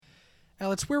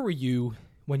Alex, where were you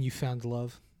when you found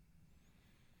love?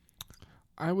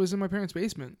 I was in my parents'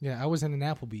 basement. Yeah, I was in an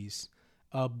Applebee's.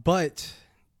 But,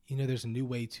 there's a new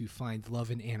way to find love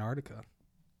in Antarctica.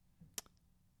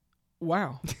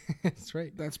 Wow. That's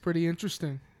right. That's pretty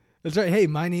interesting. That's right. Hey,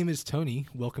 my name is Tony.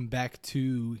 Welcome back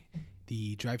to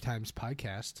the Drive Times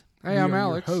podcast. Hey, I'm your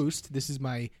Alex. Host. This is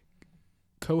my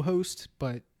co-host,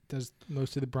 but does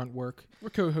most of the brunt work. We're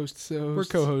co-hosts. We're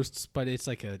co-hosts, but it's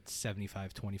like a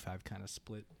 75-25 kind of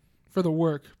split. For the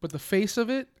work. But the face of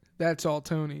it, that's all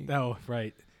Tony. Oh,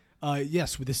 right.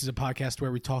 Yes, this is a podcast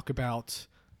where we talk about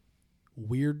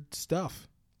weird stuff.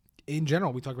 In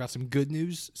general, we talk about some good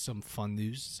news, some fun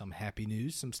news, some happy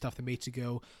news, some stuff that makes you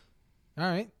go, all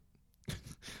right.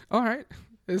 All right.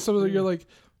 And so you're like,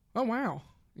 oh, wow.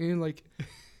 And like,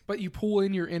 but you pull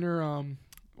in your inner,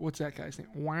 what's that guy's name?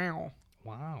 Wow.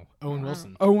 Owen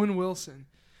Wilson. Owen Wilson.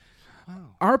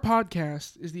 Wow. Our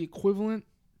podcast is the equivalent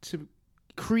to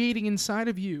creating inside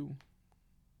of you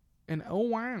an oh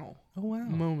wow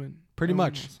moment. Pretty Owen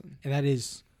much. Wilson. And that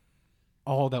is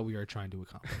all that we are trying to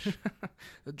accomplish.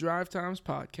 The Drive Times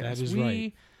podcast. That is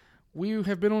right. We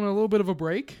have been on a little bit of a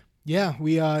break. Yeah,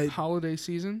 we Holiday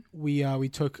season. we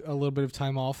took a little bit of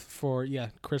time off for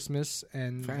Christmas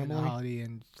and Family. holiday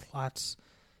and lots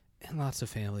of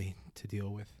family to deal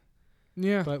with.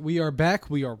 Yeah. But we are back.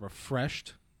 We are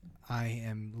refreshed. I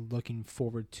am looking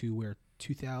forward to where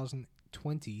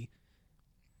 2020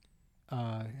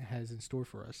 has in store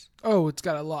for us. Oh, it's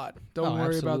got a lot. Don't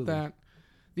worry absolutely. about that.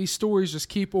 These stories just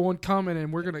keep on coming,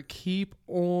 and we're going to keep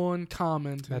on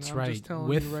commenting. That's I'm right. just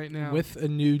telling you right now. With a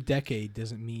new decade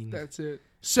doesn't mean That's it.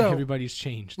 So, everybody's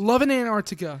changed. Love in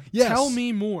Antarctica. Yes. Tell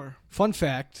me more. Fun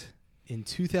fact, in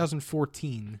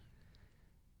 2014,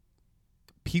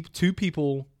 two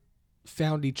people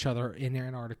found each other in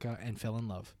Antarctica and fell in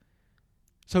love.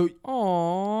 So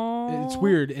Aww. it's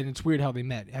weird, and it's weird how they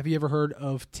met. Have you ever heard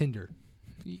of Tinder?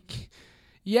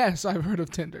 Yes, I've heard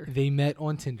of Tinder. They met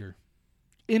on Tinder.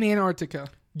 In Antarctica.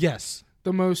 Yes.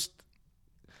 The most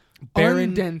Barren,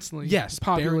 undensely barren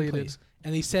populated. place.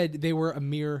 And they said they were a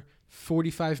mere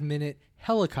 45-minute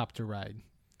helicopter ride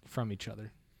from each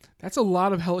other. That's a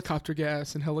lot of helicopter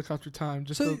gas and helicopter time.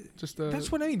 Just to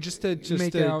That's what I mean. Just to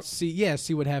make out.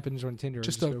 see what happens on Tinder and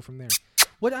just go from there.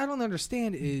 What I don't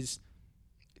understand is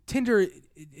Tinder.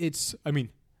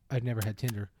 I've never had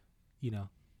Tinder.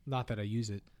 Not that I use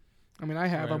it. I mean, I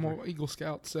have. Forever. I'm an Eagle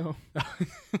Scout, so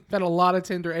had a lot of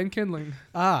Tinder and kindling.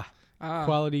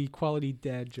 Quality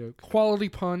dad joke. Quality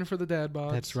pun for the dad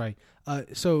bods. That's right.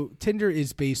 So Tinder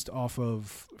is based off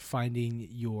of finding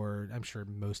I'm sure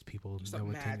most people Just know a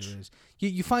what match. Tinder is.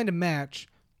 You find a match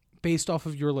based off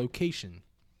of your location.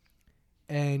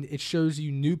 And it shows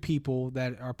you new people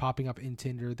that are popping up in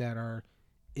Tinder that are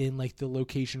in like the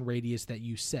location radius that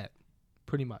you set,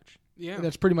 pretty much. Yeah.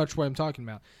 That's pretty much what I'm talking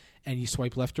about. And you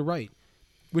swipe left or right,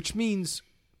 which means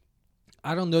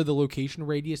I don't know the location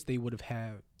radius they would have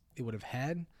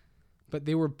had, but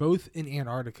they were both in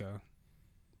Antarctica,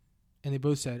 and they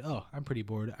both said, "Oh, I'm pretty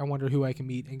bored. I wonder who I can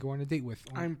meet and go on a date with."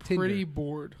 I'm Tinder. pretty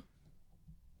bored.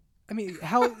 I mean,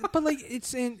 how? But like,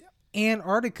 it's in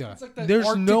Antarctica. It's like the There's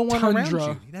Arctic no one tundra.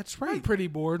 around you. That's right. I'm pretty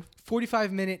bored.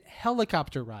 45-minute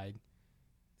helicopter ride.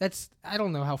 I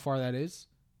don't know how far that is.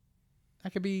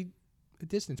 That could be a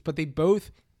distance, but they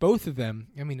both of them.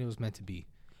 I mean, it was meant to be.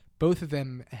 Both of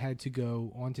them had to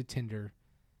go onto Tinder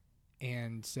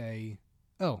and say,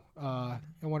 "Oh, I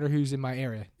wonder who's in my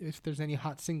area. If there's any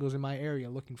hot singles in my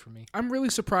area looking for me." I'm really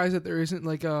surprised that there isn't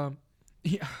like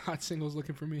hot singles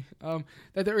looking for me.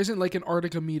 That there isn't like an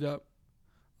Antarctica meetup,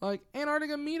 like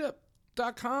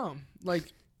AntarcticaMeetup.com.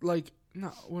 Like no,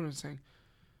 what am I saying?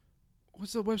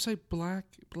 What's the website?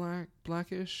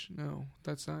 Blackish? No,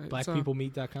 that's not.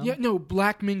 BlackPeopleMeet.com? Yeah, no,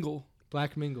 Black Mingle.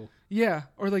 Black Mingle. Yeah,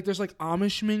 or like there's like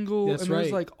Amish Mingle, That's and right.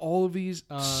 there's like all of these.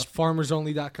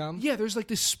 FarmersOnly.com? Yeah, there's like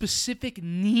this specific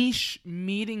niche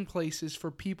meeting places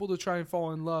for people to try and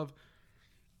fall in love.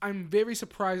 I'm very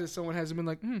surprised that someone hasn't been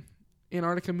like,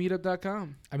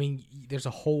 AntarcticaMeetup.com. I mean, there's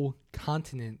a whole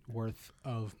continent worth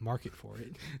of market for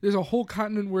it. There's a whole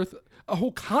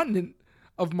continent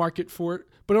of market for it,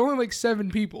 but only like 7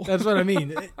 people. That's what I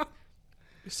mean.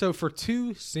 So for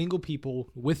two single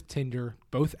people with Tinder,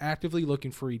 both actively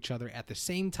looking for each other at the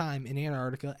same time in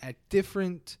Antarctica at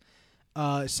different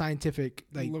scientific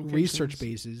Locations. research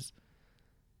bases,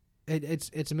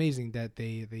 it's amazing that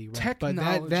they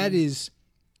Technology. But that is,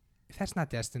 if that's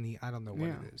not destiny, I don't know what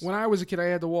it is. When I was a kid, I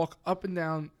had to walk up and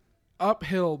down,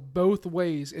 uphill both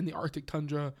ways in the Arctic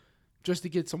tundra just to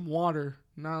get some water,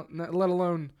 not let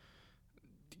alone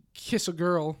kiss a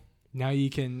girl. Now you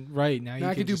can Now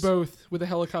I can do both with a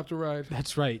helicopter ride.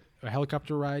 That's right. a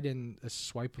helicopter ride and a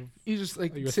swipe of You just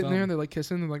like Your sitting there thumb. and they're like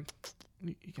kissing. They're like,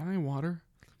 "You got any water?"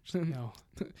 no.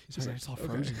 He's like, It's all "Okay."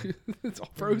 frozen. It's all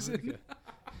frozen.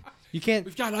 You can't.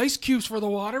 We've got ice cubes for the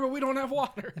water, but we don't have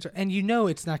water. That's right. And you know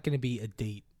it's not going to be a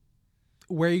date.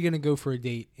 Where are you going to go for a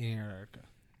date in Antarctica?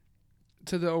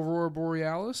 To the Aurora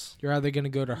Borealis. You're either going to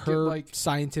go to her like,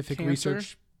 scientific cancer.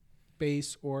 research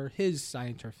base or his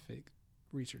scientific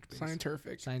research base.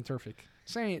 Scientific. Scientific.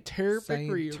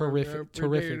 Scientific. Terrific.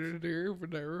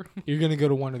 You're going to go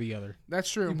to one or the other. That's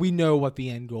true. We know what the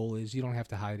end goal is. You don't have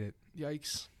to hide it.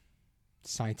 Yikes.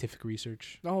 Scientific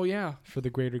research Oh, yeah. for the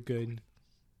greater good.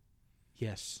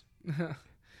 Yes.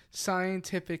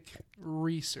 Scientific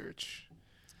research.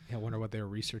 Yeah, I wonder what they're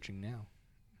researching now.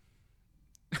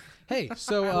 Hey,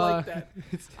 so I like that.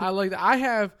 I like that. I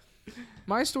have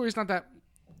my story's not that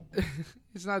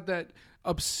it's not that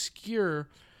obscure,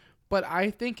 but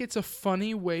I think it's a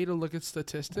funny way to look at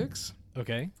statistics,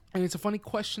 Okay. and it's a funny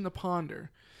question to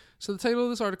ponder. So the title of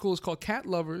this article is called "Cat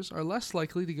Lovers Are Less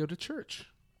Likely to Go to Church."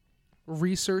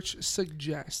 Research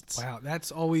suggests. Wow,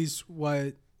 that's always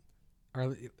what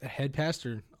our head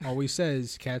pastor always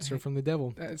says. Cats are from the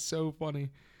devil. That's so funny.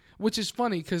 Which is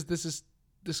funny because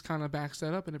this kind of backs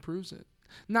that up and it proves it.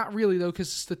 Not really though,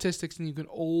 because statistics, and you can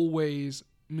always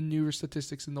maneuver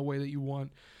statistics in the way that you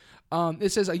want.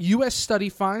 It says a U.S. study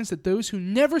finds that those who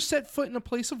never set foot in a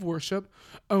place of worship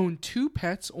own 2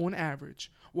 pets on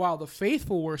average, while the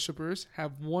faithful worshipers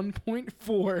have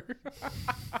 1.4.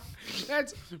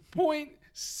 That's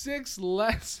 0.6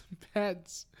 less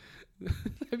pets.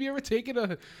 Have you ever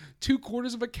taken 2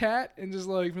 quarters of a cat and just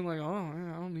like been like, oh,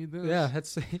 I don't need this? Yeah,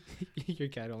 that's your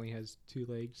cat only has 2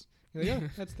 legs. You're like,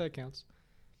 yeah, that counts.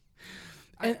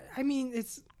 And I mean,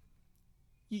 it's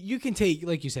you can take,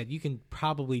 like you said, you can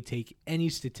probably take any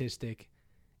statistic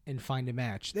and find a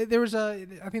match. I think there's a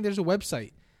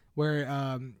website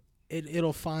where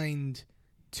it'll find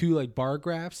 2 like bar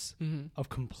graphs of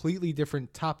completely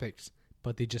different topics,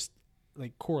 but they just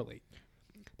like correlate.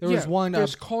 There was one.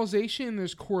 There's causation.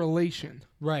 There's correlation.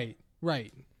 Right. When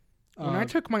I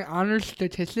took my honors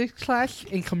statistics class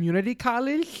in community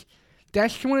college,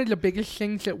 that's one of the biggest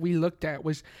things that we looked at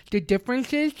was the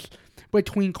differences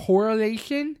between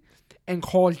correlation and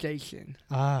causation.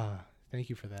 Thank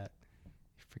you for that.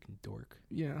 You freaking dork.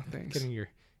 Yeah, thanks. Getting your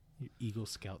Eagle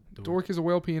Scout dork. Dork is a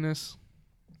whale penis.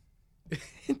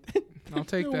 I'll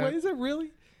take No that. way, is it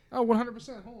really? Oh,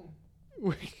 100%. Hold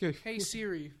on. Hey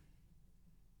Siri,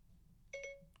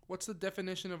 what's the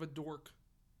definition of a dork?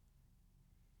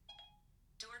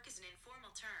 Dork is an informal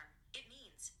term. It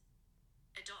means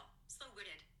a dull,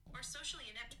 slow-witted, or socially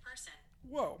inept person.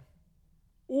 Whoa.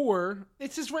 Or,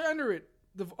 it's just right under it.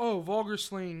 Vulgar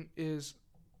slang is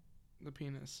the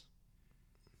penis.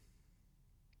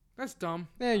 That's dumb.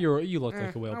 Yeah, you look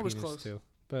like a I whale was penis close. too.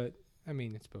 But I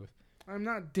mean, it's both. I'm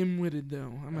not dim-witted,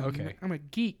 though. I'm a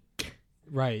geek.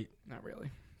 Right. Not really.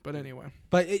 But anyway.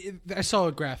 But I saw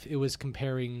a graph. It was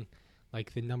comparing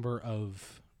like the number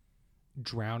of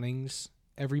drownings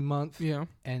every month Yeah.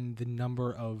 and the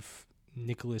number of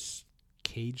Nicolas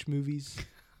Cage movies.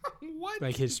 What?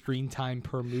 Like his screen time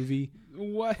per movie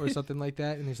What? or something like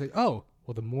that. And it's like, oh,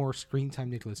 well, the more screen time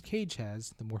Nicolas Cage has,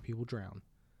 the more people drown.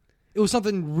 It was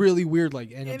something really weird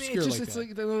and obscure like it's that.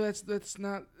 like no, that's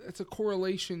not. It's a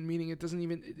correlation, meaning it doesn't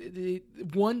even.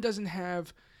 One doesn't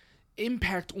have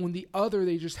impact on the other.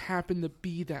 They just happen to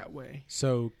be that way.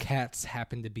 So cats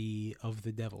happen to be of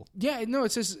the devil. Yeah, no.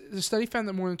 It says the study found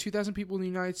that more than 2,000 people in the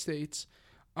United States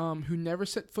who never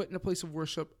set foot in a place of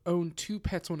worship own 2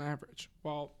 pets on average,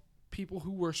 while people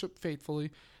who worship faithfully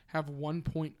have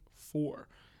 1.4.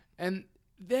 And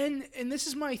this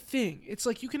is my thing. It's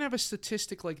like you can have a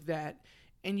statistic like that,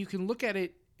 and you can look at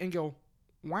it and go,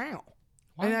 "Wow,"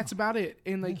 and that's about it.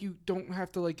 And like you don't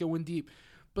have to like go in deep.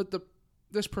 But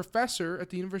this professor at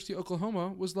the University of Oklahoma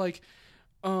was like,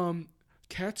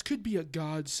 "Cats could be a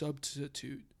god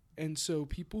substitute, and so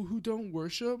people who don't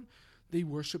worship, they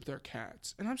worship their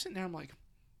cats." And I'm sitting there, I'm like,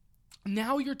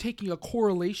 now you're taking a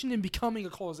correlation and becoming a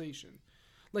causation.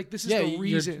 Like this is the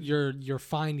reason. You're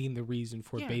finding the reason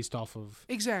for it based off of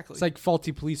exactly. It's like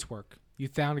faulty police work. You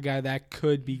found a guy that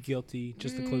could be guilty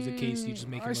just to close the case. You just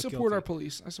make him look guilty. I support our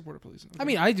police. Okay. I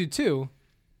mean, I do too,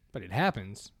 but it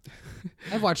happens.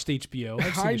 I've watched HBO.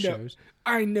 I've seen the shows.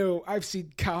 I know. I've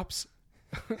seen cops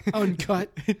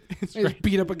uncut. They just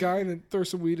beat up a guy and then throw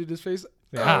some weed in his face.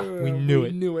 We knew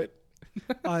it. Knew it.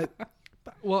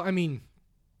 Well, I mean,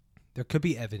 there could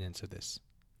be evidence of this.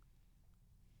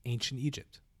 Ancient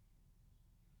Egypt.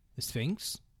 The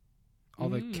Sphinx. All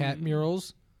the cat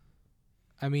murals.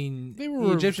 I mean, They were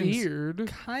the Egyptians revered.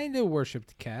 kind of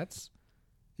worshipped cats.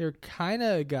 They're kind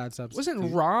of God's substitute.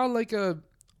 Wasn't Ra like a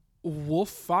wolf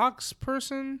fox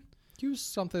person? He was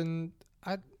something.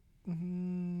 I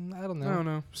don't I know. don't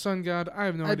know. Sun god. I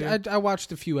have no idea. I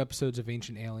watched a few episodes of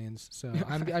Ancient Aliens, so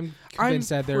I'm convinced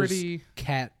that there's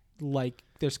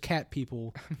there's cat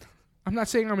people. I'm not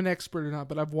saying I'm an expert or not,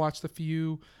 but I've watched a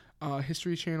few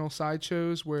History Channel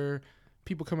sideshows where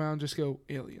people come out and just go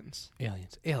aliens,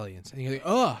 aliens, and you're like,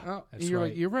 oh, oh, that's and you're right.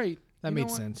 like, you're right. That You made know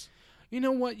what? sense. You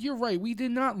know what? You're right. We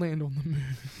did not land on the moon.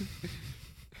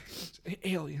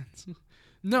 Aliens.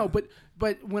 No, but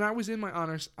when I was in my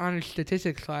honors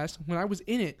statistics class, when I was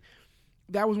in it,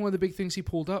 that was one of the big things he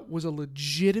pulled up was a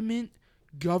legitimate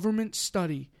government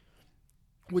study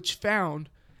which found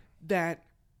that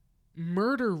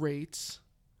murder rates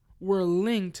were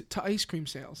linked to ice cream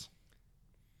sales.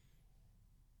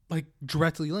 Like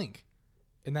directly link,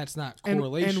 and that's not And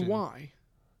correlation. why?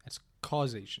 That's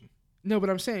causation. No, but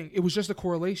I'm saying it was just a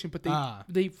correlation, but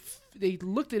they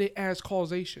looked at it as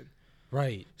causation.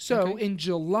 Right. So Okay. in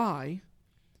July,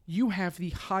 you have the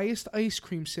highest ice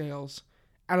cream sales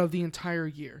out of the entire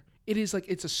year. It is like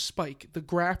it's a spike. The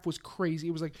graph was crazy.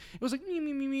 It was like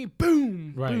me,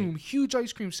 boom, Right. boom, huge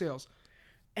ice cream sales.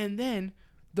 And then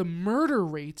the murder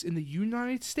rates in the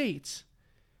United States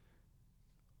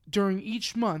during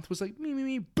each month was like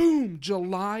me, boom.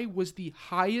 July was the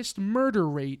highest murder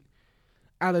rate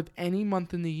out of any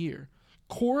month in the year,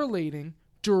 correlating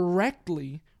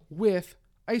directly with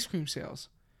ice cream sales.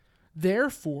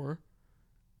 Therefore,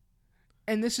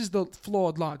 and this is the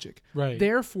flawed logic. Right.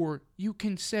 Therefore, you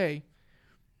can say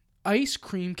ice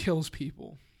cream kills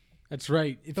people. That's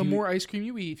right. The more ice cream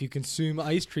you eat. if you consume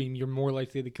ice cream, you're more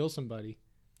likely to kill somebody.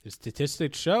 The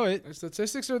statistics show it. The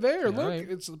statistics are there. Yeah, Look, right.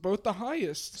 it's both the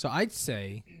highest. So I'd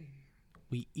say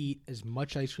we eat as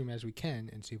much ice cream as we can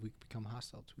and see if we become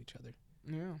hostile to each other.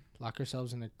 Yeah. Lock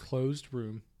ourselves in a closed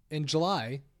room in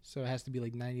July, so it has to be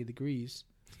like 90 degrees.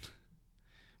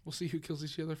 We'll see who kills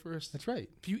each other first. That's right.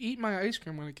 If you eat my ice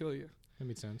cream, I'm going to kill you. That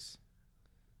makes sense.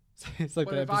 It's like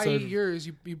But the if I episode. eat yours,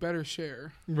 you better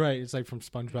share. Right. It's like from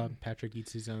SpongeBob. Patrick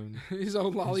eats his own. His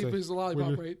own lollipop, like, his lollipop,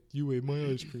 "What right? You ate my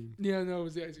ice cream. Yeah, no, it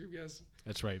was the ice cream, yes.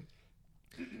 That's right.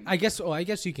 I guess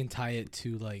you can tie it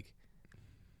to like.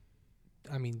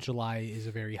 I mean, July is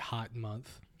a very hot month.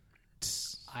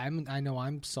 I know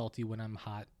I'm salty when I'm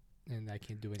hot, and I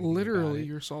can't do anything. Literally, about it.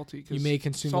 you're salty. 'Cause You may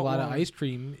consume a salt lot of water. ice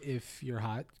cream if you're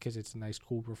hot because it's a nice,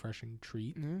 cool, refreshing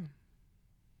treat. Yeah.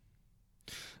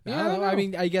 I Yeah, don't know. I know.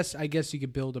 mean, I guess you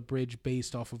could build a bridge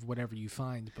based off of whatever you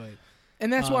find, but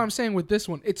And that's what I'm saying with this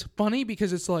one. It's funny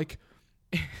because it's like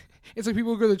people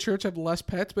who go to church have less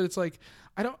pets, but it's like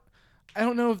I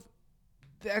don't know if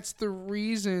that's the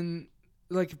reason.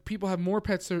 Like people have more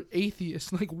pets, they're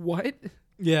atheists. Like what?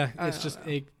 yeah, I it's don't just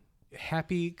know.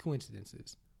 happy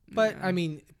coincidences. But Yeah. I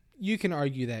mean, you can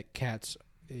argue that Cats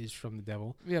is from the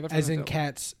devil, Yeah, as in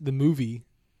Cats the movie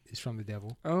is from the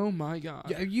devil. Oh my god.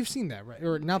 Yeah, you've seen that, right?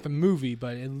 Or not the movie,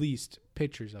 but at least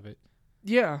pictures of it.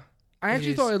 Yeah. I It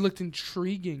actually is- thought it looked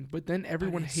intriguing, but then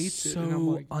everyone But it's hates it, so and I'm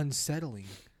like, unsettling.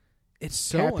 It's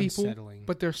so cat people, unsettling.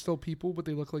 but they're still people, but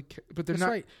they look like, but they're That's not.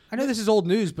 right. I know this is old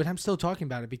news, but I'm still talking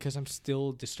about it because I'm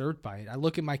still disturbed by it. I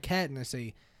look at my cat and I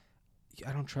say,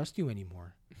 I don't trust you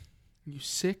anymore. You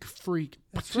sick freak.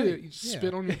 That's right. You Yeah.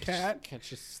 spit on your cat. Cat's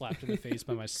just slapped in the face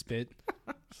by my spit.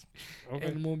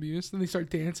 Animal abuse. Then they start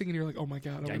dancing, and you're like, "Oh my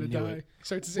god, I'm I gonna knew die." it.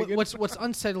 Start singing. What's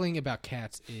unsettling about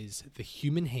cats is the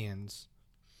human hands,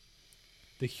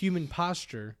 the human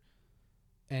posture,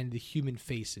 and the human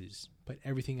faces, but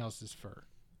everything else is fur.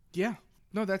 Yeah.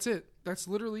 No, that's it. That's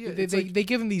literally it. They, It's they, like, they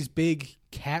give them these big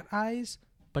cat eyes,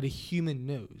 but a human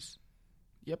nose.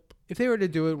 yep. If they were to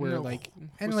do it where No. like,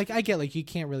 and like I get like you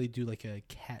can't really do like a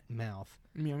cat mouth,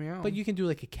 Meow meow. but you can do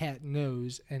like a cat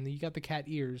nose, and you got the cat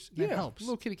ears. That helps.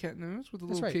 Little kitty cat nose with the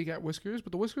That's little right. kitty cat whiskers,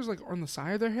 but the whiskers like are on the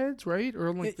side of their heads, right? Or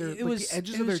on like their the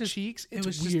edges of their cheeks. It's It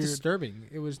was weird. just disturbing.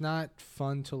 It was not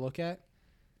fun to look at.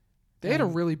 They had a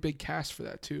And- really big cast for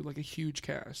that too, like a huge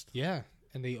cast. Yeah,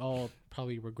 and they all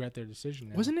probably regret their decision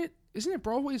now. Isn't it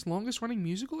Broadway's longest running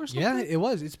musical or something? Yeah, it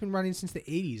was. It's been running since the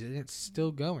 80s, and it's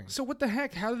still going. So what the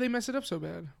heck? How did they mess it up so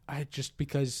bad?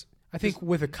 Because I think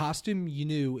with a costume, you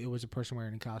knew it was a person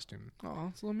wearing a costume. Oh,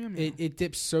 it's a little meow meow. It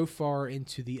dips so far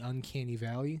into the uncanny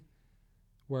valley,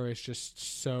 where it's just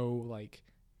so like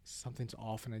something's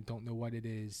off, and I don't know what it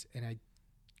is, and I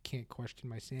can't question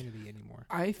my sanity anymore.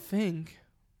 I think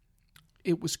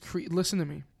it was listen to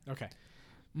me. Okay.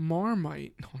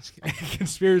 Marmite. No, I'm just kidding.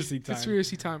 Conspiracy time.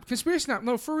 Conspiracy time. Conspiracy time.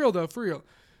 No, for real though. For real.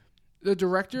 The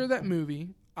director of that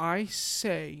movie, I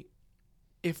say,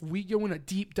 if we go in a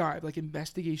deep dive, like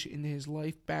investigation into his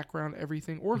life, background,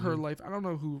 everything, or her life, I don't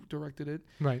know who directed it.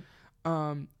 Right.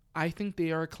 I think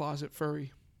they are a closet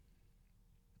furry.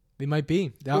 They might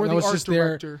be. That Or the was art just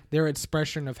director. their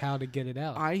expression of how to get it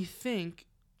out. I think,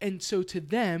 and so to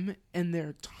them and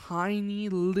their tiny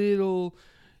little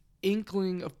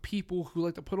inkling of people who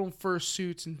like to put on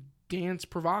fursuits and dance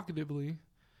provocatively,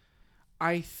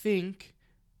 I think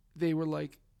they were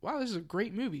like, wow, this is a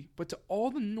great movie. But to all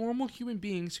the normal human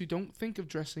beings who don't think of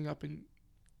dressing up in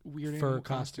weird Fur animal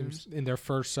costumes costumes, in their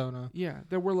fursona. yeah,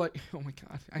 they were like, oh my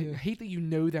God. I Yeah. hate that you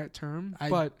know that term, I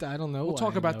but don't know. we'll why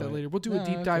talk I about know that it. later. We'll do a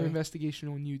deep dive okay. investigation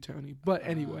on you, Tony. But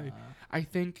anyway, Uh, I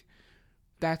think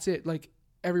that's it. Like,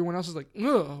 everyone else is like,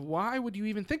 ugh, why would you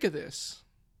even think of this?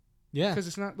 yeah. Because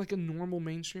it's not like a normal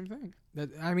mainstream thing.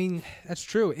 I mean, that's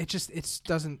true. It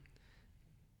doesn't.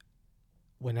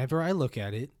 Whenever I look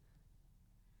at it,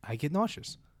 I get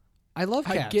nauseous. I love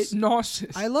cats. I get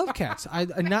nauseous. I love cats.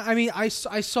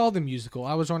 I saw the musical.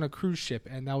 I was on a cruise ship,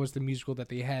 and that was the musical that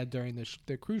they had during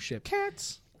the cruise ship.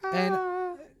 Cats. And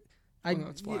I no,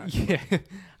 it's fine. yeah,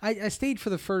 I stayed for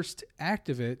the first act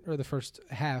of it, or the first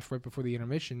half, right before the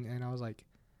intermission, and I was like,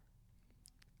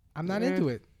 I'm not into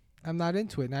it. I'm not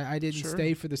into it. And I didn't Sure.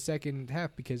 stay for the second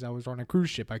half because I was on a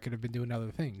cruise ship. I could have been doing other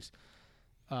things.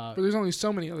 But there's only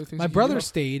so many other things. My you can brother do.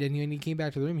 stayed, and when he came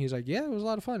back to the room, he was like, "Yeah, it was a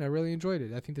lot of fun. I really enjoyed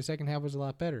it. I think the second half was a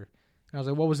lot better." And I was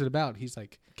like, "What was it about?" He's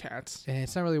like, Cats. "And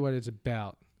it's not really what it's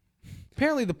about."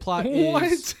 Apparently, the plot What?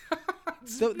 is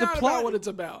It's The not plot- about what it's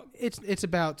about. it's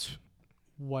about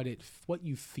what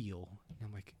you feel. And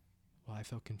I'm like, well, I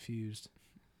felt confused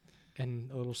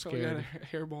and a little So I got scared. a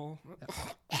hairball.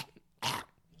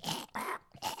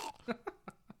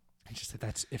 I just said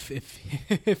that's if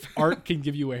if art can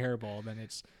give you a hairball, then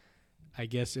I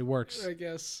guess it works. I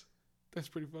guess that's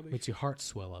pretty funny. Makes your heart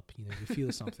swell up. You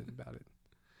feel something about it.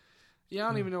 Yeah, I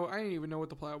don't even know. I didn't even know what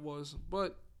the plot was,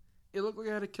 but it looked like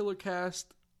it had a killer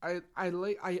cast. I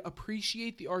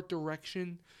appreciate the art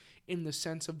direction in the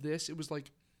sense of this. It was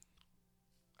like,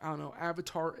 I don't know,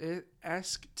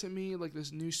 Avatar-esque to me, like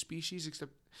this new species,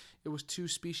 except it was two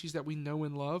species that we know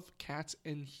and love, cats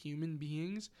and human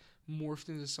beings, morphed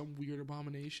into some weird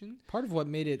abomination. Part of what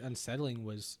made it unsettling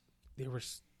was they were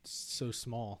so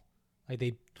small. Like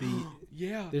they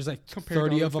Yeah. there's like Compared to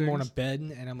 30 other of them on a things. bed,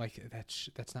 and I'm like,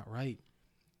 that's not right.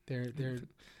 They're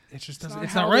it just doesn't. not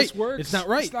It's how not right. this works. It's not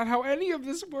right. It's not how any of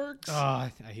this works. Oh,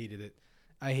 I hated it.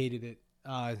 I hated it.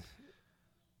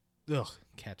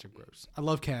 Cats are gross. I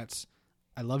love cats.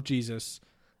 I love Jesus.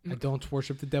 I don't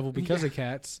worship the devil because of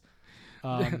cats.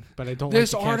 But I don't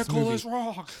This like the Cats article movie. is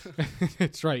wrong.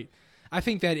 That's right. I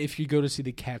think that if you go to see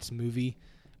the Cats movie,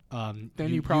 Then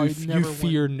you probably you never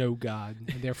fear no God,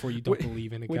 and therefore you don't Wait,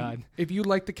 believe in a When- God. If you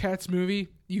like the Cats movie,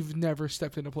 you've never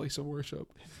stepped in a place of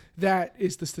worship. That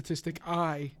is the statistic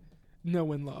I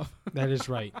know and love. That is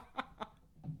right.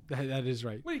 That is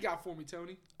right. What do you got for me,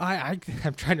 Tony? I'm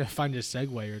trying to find a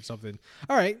segue or something.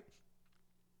 All right.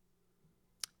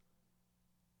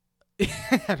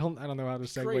 I don't know how to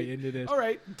segue Great. into this. All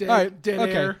right, dead, All right, dead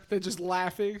okay. air. They're just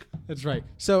laughing. That's right.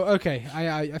 So okay,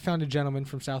 I found a gentleman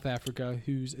from South Africa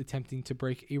who's attempting to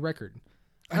break a record.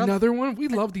 Another one. We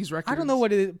love these records. I don't know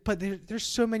what it is, but there's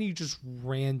so many just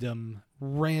random,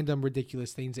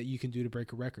 ridiculous things that you can do to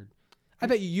break a record. I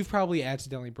bet you've probably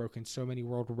accidentally broken so many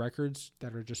world records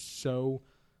that are just so,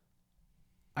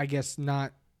 I guess,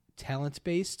 not talent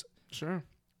based. Sure,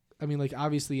 I mean, like,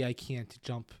 obviously I can't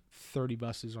jump 30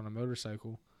 buses on a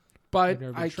motorcycle. but I've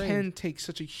never been I trained. can take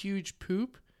such a huge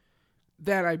poop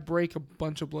that I break a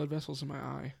bunch of blood vessels in my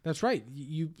eye. That's right.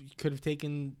 You could have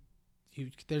taken.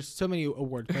 There's so many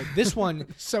awards, but this one,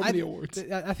 So many awards.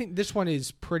 I think this one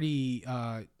is pretty.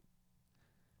 I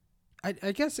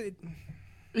guess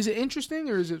Is it interesting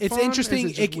or is it? it's fun? interesting.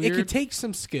 Is it, just It weird? could take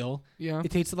some skill. Yeah. It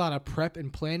takes a lot of prep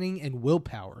and planning and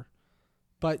willpower,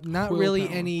 but not really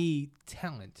Willpower. any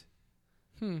talent.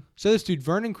 Hmm. So this dude,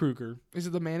 Vernon Kruger, Is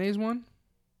it the mayonnaise one?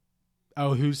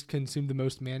 who's consumed the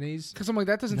most mayonnaise? Because I'm like,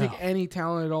 that doesn't No. take any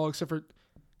talent at all, except for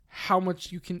how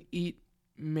much you can eat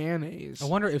mayonnaise. I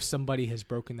wonder if somebody has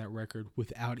broken that record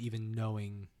without even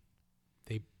knowing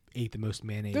they ate the most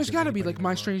mayonnaise. There's of got to be anybody like in the My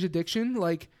world. Strange Addiction.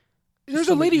 Like, there's a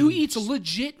Somebody lady who eats- eats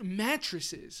legit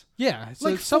mattresses. Yeah, so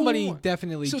Like, somebody full on.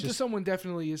 definitely So just someone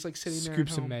definitely is like sitting there. scoop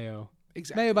at some home. mayo.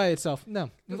 Exactly. Mayo by itself, no.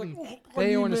 It's like, Mm-mm. oh, I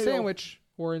Mayo need on a mayo. sandwich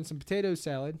or in some potato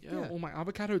salad. Yeah, Yeah. on my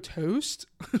avocado toast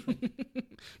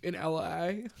in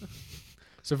LA.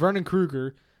 So Vernon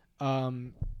Kruger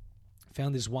found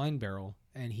this wine barrel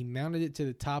and he mounted it to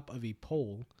the top of a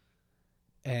pole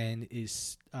and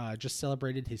is just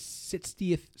celebrated his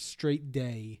 60th straight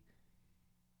day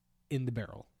in the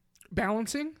barrel.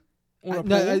 Balancing on a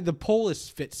No, pole? the pole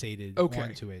is fixated Okay.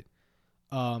 onto it.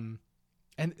 And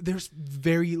And there's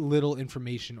very little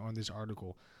information on this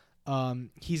article.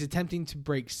 He's attempting to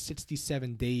break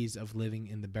 67 days of living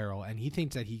in the barrel, and he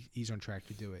thinks that he's on track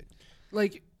to do it.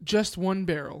 Like, just one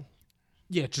barrel.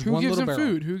 Yeah, just Who one gives little him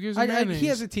barrel. food? Who gives him mayonnaise? He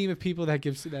has a team of people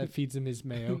that feeds him his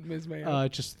mayo. Ms. Mayo.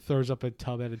 Just throws up a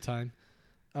tub at a time.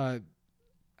 So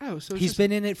it's He's just,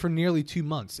 been in it for nearly 2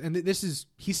 months, and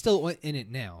he's still in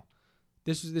it now.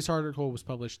 This article was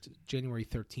published January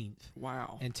 13th,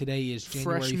 wow. and today is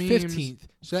Fresh January memes. 15th.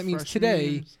 So that means Fresh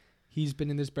today memes. he's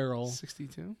been in this barrel.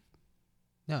 62?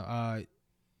 No,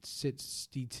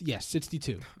 62. Yes,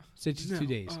 62. 62 No,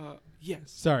 days. Yes.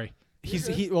 Sorry,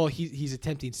 You're he's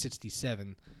attempting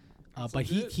 67. But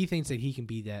he thinks that he can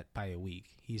beat that by a week.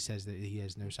 He says that he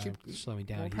has no sign of slowing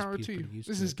down. More He's power to pretty you. used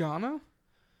This to is it. Ghana?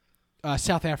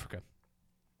 South Africa.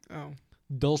 Oh.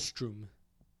 Dulstrom.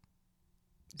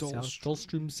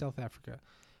 Dulstrom, South Africa.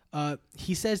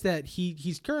 He says that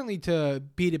he's currently to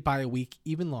beat it by a week,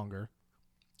 even longer.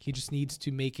 He just needs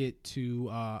to make it to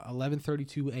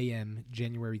 11:32 a.m.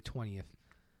 January 20th.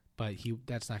 But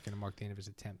that's not going to mark the end of his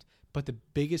attempt. But the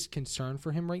biggest concern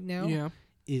for him right now Yeah.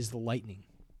 is the lightning.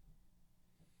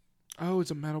 Oh,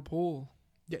 it's a metal pole.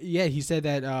 Yeah, he said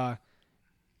that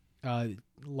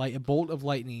a bolt of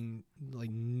lightning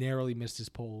narrowly missed his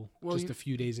pole just a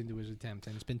few days into his attempt,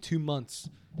 and it's been 2 months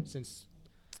since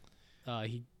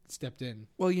he stepped in.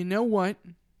 Well, you know what?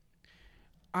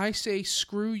 I say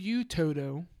screw you,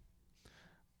 Toto.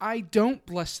 I don't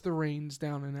bless the rains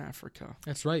down in Africa.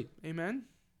 That's right. Amen?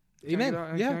 Amen. Can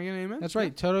I Yeah, get an amen? that's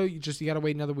right. Toto, you got to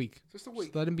wait another week. Just a Just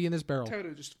week. let him be in this barrel.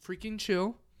 Toto, just freaking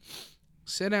chill.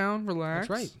 Sit down, relax.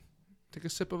 That's right. Take a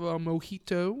sip of a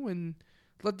mojito and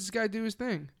let this guy do his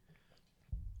thing.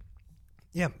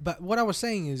 Yeah, but what I was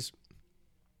saying is,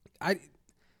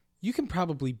 you can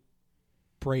probably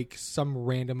break some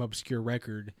random obscure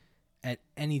record at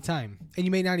any time, and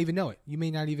you may not even know it. You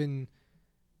may not even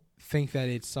think that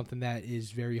it's something that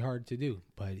is very hard to do,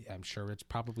 but I'm sure it's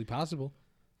probably possible.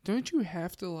 Don't you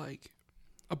have to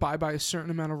abide by a certain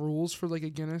amount of rules for a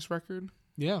Guinness record?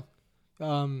 Yeah.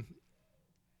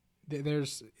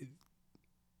 There's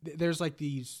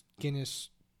these Guinness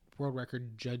World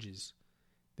Record judges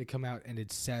that come out and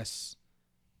assess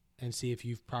and see if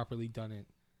you've properly done it.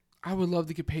 I would love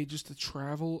to get paid just to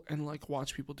travel and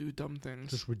watch people do dumb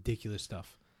things. Just ridiculous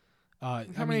stuff. How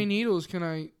many needles can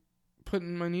I put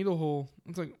in my needle hole?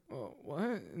 It's oh, what?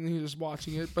 And you're just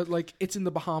watching it, but it's in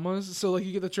the Bahamas, so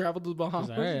you get to travel to the Bahamas.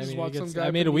 Just watch some guy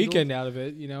I made put a weekend needles. out of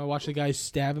it. I watched the guy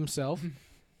stab himself,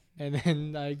 and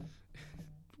then I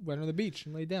went on the beach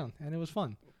and laid down, and it was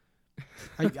fun.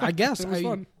 I guess It was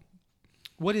fun.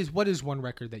 What is one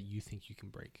record that you think you can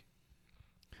break?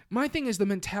 My thing is the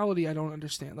mentality I don't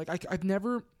understand. I've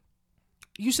never.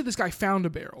 You said this guy found a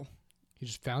barrel. He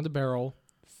just found a barrel,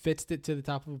 fixed it to the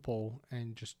top of a pole,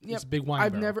 and it's a big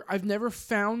wine barrel. I've never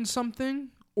found something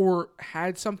or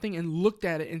had something and looked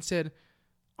at it and said,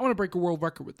 I want to break a world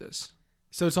record with this.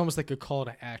 So it's almost like a call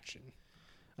to action.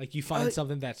 You find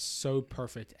something that's so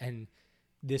perfect, and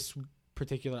this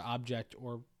particular object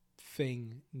or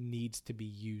thing needs to be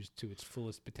used to its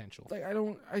fullest potential. I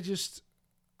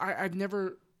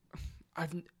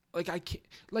can't.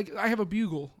 I have a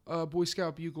bugle, a Boy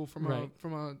Scout bugle from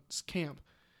a camp.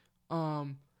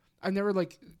 I've never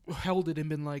held it and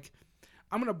been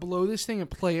I'm gonna blow this thing and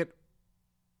play it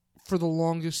for the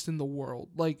longest in the world.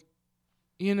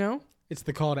 It's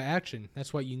the call to action.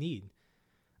 That's what you need.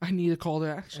 I need a call to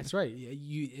action. That's right.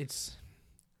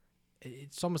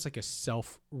 It's almost like a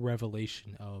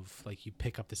self-revelation of you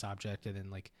pick up this object and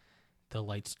then the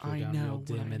lights go down real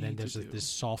dim and then there's this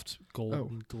soft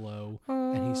golden glow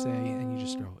and you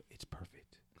just go, it's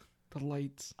perfect. The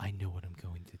lights. I know what I'm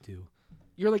going to do.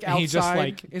 You're and outside you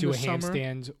just in do the a summer.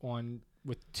 handstand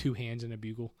with two hands and a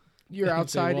bugle. You're And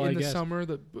say, outside well, I in the guess. summer,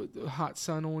 the hot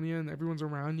sun on you, and everyone's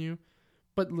around you.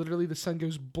 But literally, the sun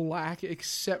goes black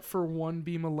except for one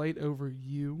beam of light over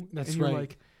you. That's and you're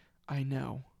right. I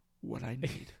know what I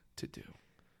need to do.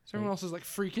 So everyone else is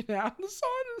freaking out in the sun.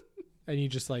 And you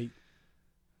just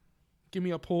Give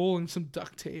me a pole and some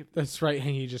duct tape. that's right.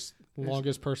 And you just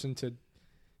longest person to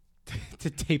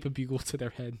tape a bugle to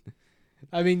their head.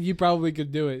 I mean, you probably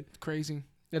could do it. It's crazy.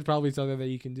 That's probably something that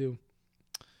you can do.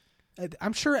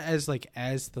 I'm sure as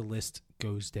the list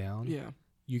goes down, Yeah.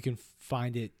 you can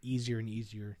find it easier and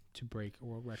easier to break a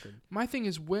world record. My thing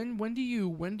is when do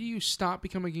you stop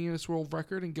becoming a Guinness World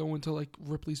Record and go into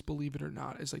Ripley's Believe It or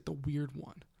Not as the weird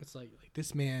one? It's like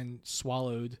this man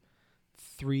swallowed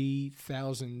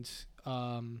 3,000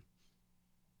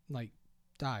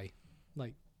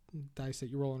 dice that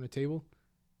you roll on a table.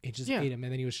 It just ate him,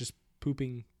 and then he was just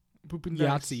pooping Pooping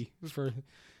Yahtzee for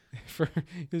for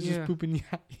he was Yeah. just pooping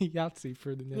Yahtzee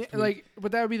for the next Yeah, week.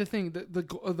 but that would be the thing.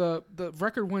 The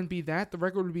record wouldn't be that. The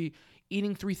record would be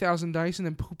eating 3,000 dice and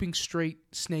then pooping straight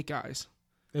snake eyes.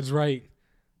 That's right.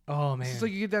 Oh man. So it's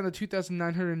like you get down to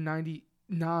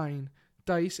 2,999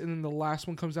 dice, and then the last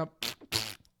one comes out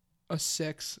a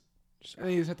 6, and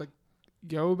then you just have to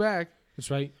go back. That's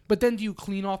right. But then do you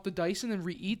clean off the dice and then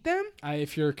re-eat them?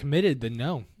 If you're committed, then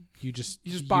no. You just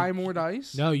Buy more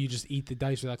dice? No, you just eat the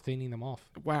dice without cleaning them off.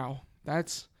 Wow,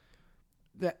 that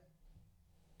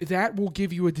will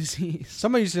give you a disease.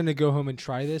 Somebody's gonna go home and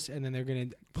try this, and then they're gonna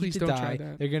Please eat the don't die. try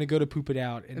that. They're gonna go to poop it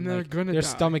out, and they're like, gonna their die.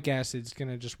 stomach acid's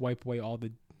gonna just wipe away all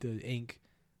the ink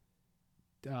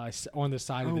on the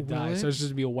side of Oh, the die. will So it? it's just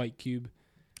gonna be a white cube.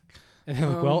 And they're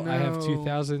like, Oh, well, I have no.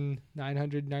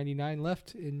 2,999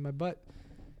 left in my butt.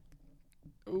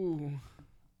 Ooh.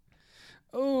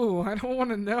 Oh, I don't want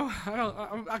to know.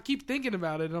 I keep thinking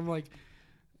about it, and I'm like,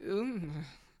 ugh.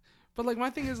 But like my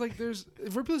thing is like, there's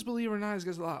Ripley's Believe It or Not has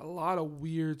got a lot of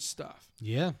weird stuff,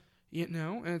 Yeah. you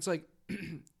know, and it's like,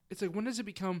 when does it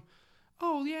become,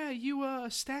 oh yeah, you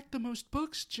stacked the most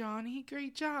books, Johnny,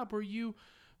 great job, or you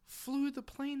flew the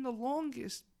plane the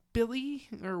longest, Billy,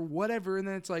 or whatever, and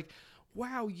then it's like,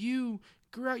 wow, you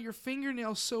grew out your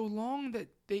fingernails so long that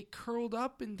they curled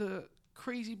up into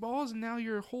crazy balls, and now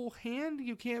your whole hand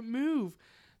you can't move.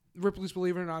 Ripley's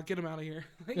Believe It or Not, get him out of here.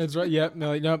 That's right. Yep.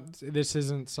 No, this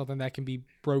isn't something that can be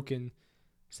broken.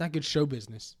 It's not good show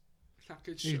business. Not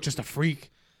good You're show. just a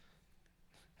freak.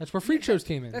 That's where freak shows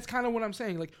came in. That's kind of what I'm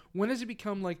saying. Like, when does it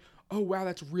become like, oh wow,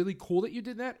 that's really cool that you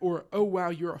did that, or oh wow,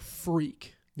 you're a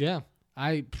freak? Yeah.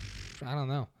 I don't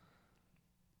know.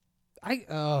 I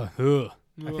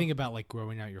think about like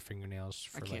growing out your fingernails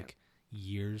for can't. like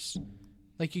years.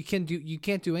 Like you can't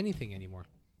do anything anymore.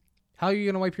 How are you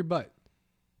gonna wipe your butt?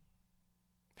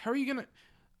 How are you gonna?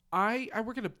 I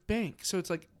work at a bank, so it's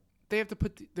like they have to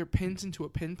put their pins into a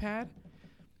pin pad,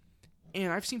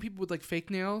 and I've seen people with like fake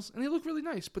nails, and they look really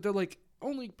nice, but they're like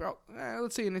only about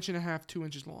let's say 1.5 inches, 2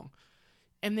 inches long,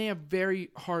 and they have very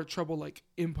hard trouble like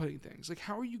inputting things. Like,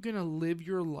 how are you gonna live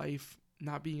your life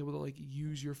not being able to like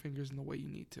use your fingers in the way you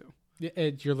need to?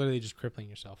 You're literally just crippling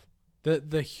yourself.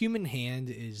 The human hand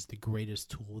is the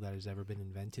greatest tool that has ever been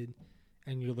invented,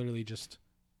 and you're literally just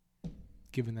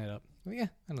giving that up. Well, yeah,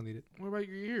 I don't need it. What about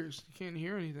your ears? You can't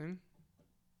hear anything.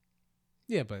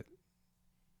 Yeah, but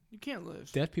You can't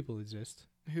live. deaf people exist.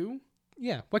 Who?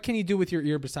 Yeah, what can you do with your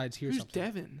ear besides hear Who's something?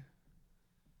 Devin?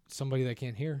 Somebody that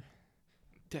can't hear.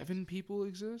 Devin people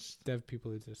exist? Deaf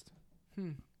people exist.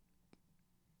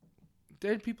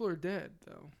 Dead people are dead,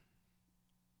 though.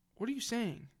 What are you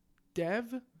saying?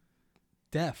 Dev?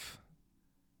 Deaf.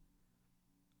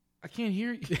 I can't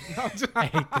hear you. I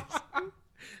hate this.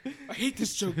 I hate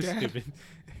this joke, Dad. Stupid.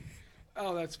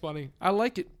 Oh, that's funny. I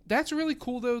like it. That's really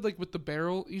cool, though, like with the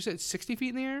barrel. You said 60 feet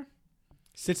in the air?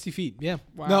 60 feet, yeah.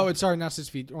 Wow. No, it's sorry, not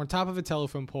 60 feet. On top of a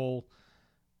telephone pole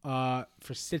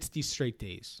for 60 straight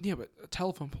days. Yeah, but a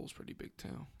telephone pole's pretty big,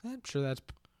 too. I'm sure that's,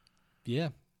 yeah.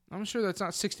 I'm sure that's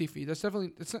not 60 feet. That's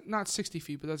definitely, it's not 60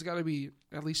 feet, but that's got to be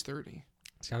at least 30.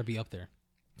 It's got to be up there.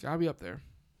 It's got to be up there.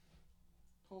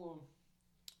 Hold on.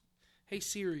 Hey,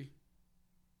 Siri.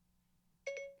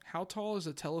 How tall is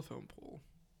a telephone pole?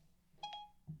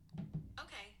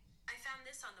 Okay, I found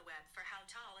this on the web for how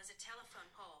tall is a telephone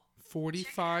pole.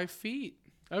 45 feet.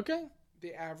 Okay.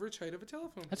 The average height of a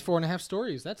telephone That's pole. 4.5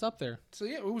 stories. That's up there. So,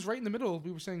 yeah, it was right in the middle.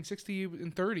 We were saying 60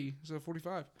 and 30, so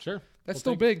 45. Sure. That's We'll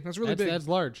still take- big. That's really big. That's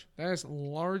large. That is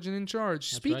large and in charge.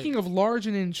 That's Speaking of large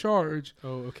and in charge,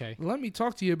 Oh, okay. let me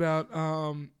talk to you about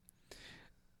an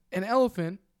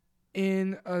elephant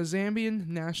in a Zambian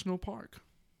national park.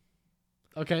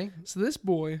 Okay. So this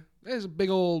boy, there's a big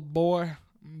old boy,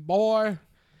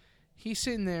 he's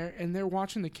sitting there and they're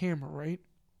watching the camera, right?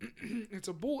 It's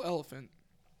a bull elephant.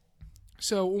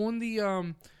 So on the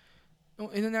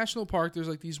in the national park, there's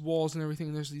like these walls and everything,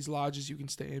 and there's these lodges you can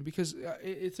stay in because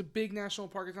it's a big national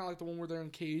park. It's not like the one where they're in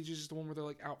cages; it's the one where they're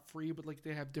like out free, but like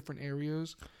they have different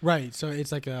areas. Right. So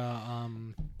it's like a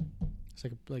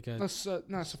That's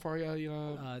not safari.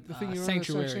 The thing you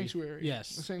sanctuary. sanctuary.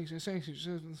 Yes. A sanctuary.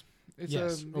 It's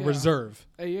yes, a yeah. reserve.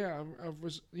 Yeah,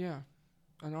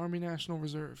 an Army National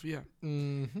Reserve. Yeah.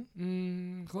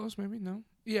 Mm-hmm. Close, maybe? No.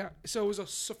 Yeah, so it was a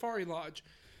safari lodge.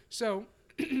 So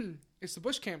it's the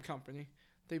Bush Camp Company.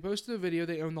 They posted a video.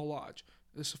 They own the lodge,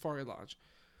 the safari lodge.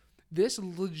 This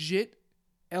legit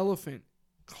elephant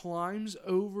climbs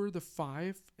over the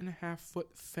 5.5-foot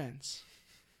fence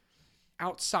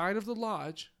outside of the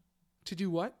lodge to do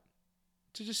what?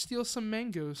 To just steal some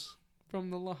mangoes from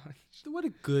the lodge. What a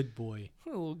good boy.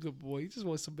 What a little good boy. He just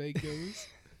wants some mangoes.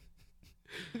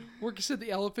 Worker said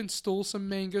the elephant stole some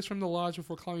mangoes from the lodge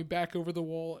before climbing back over the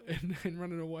wall and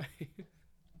running away.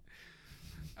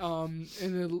 And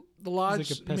the lodge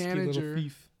He's like a pesky little manager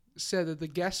thief. said that the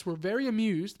guests were very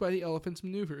amused by the elephant's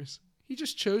maneuvers. He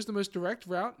just chose the most direct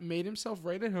route, made himself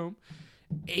right at home,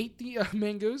 ate the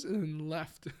mangoes, and then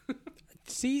left.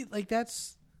 See, like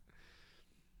that's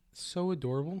so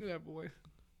adorable. Yeah, boy.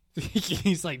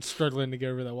 He's like struggling to get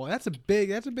over that wall. That's a big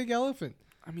elephant.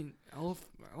 I mean,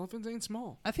 elephants ain't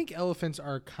small. I think elephants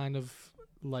are kind of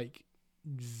like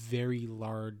very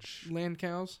large. Land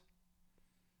cows.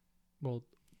 Well,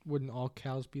 wouldn't all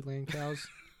cows be land cows?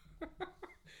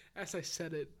 As I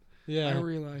said it, I Yeah.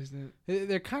 realized it.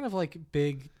 They're kind of like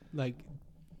big, like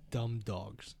dumb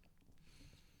dogs.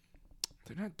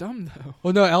 They're not dumb though.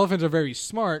 Well, no, elephants are very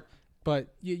smart,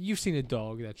 but you've seen a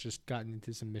dog that's just gotten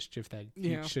into some mischief that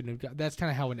Yeah. you shouldn't have got. That's kind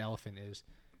of how an elephant is.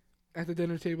 At the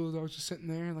dinner table, the dog's just sitting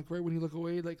there, and like right when you look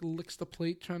away, he, like licks the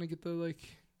plate, trying to get the like.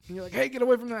 And you're like, "Hey, get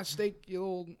away from that steak, you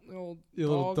little You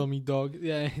little dog." dummy dog.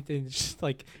 Yeah, and it's just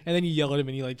like, and then you yell at him,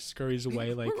 and he like scurries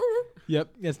away. Like, yep,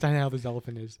 that's kind of how this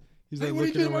elephant is. He's Hey, like what are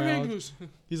you looking doing with my around. mangoes?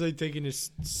 He's like taking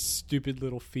his stupid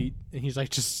little feet, and he's like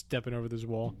just stepping over this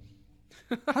wall.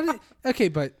 Okay,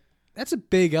 but that's a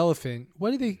big elephant.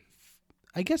 What do they?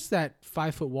 I guess that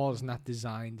 5-foot wall is not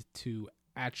designed to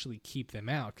actually keep them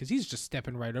out because he's just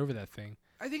stepping right over that thing.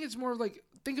 I think it's more like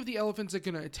think of the elephants that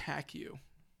are gonna attack you.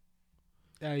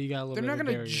 You got a little. They're bit not of a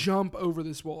gonna barrier. jump over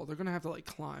this wall. They're gonna have to like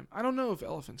climb. I don't know if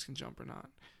elephants can jump or not,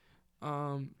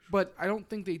 but I don't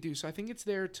think they do. So I think it's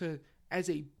there to as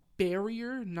a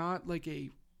barrier, not like a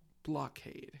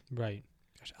blockade. Right.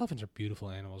 Gosh, elephants are beautiful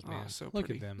animals, man. Oh, so Look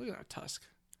pretty. at them. Look at that tusk.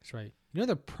 That's right. You know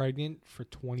they're pregnant for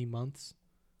 20 months.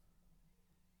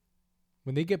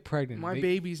 When they get pregnant, My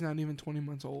baby's not even 20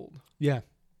 months old. Yeah,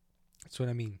 that's what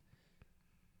I mean.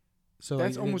 So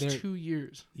That's like, almost they're- 2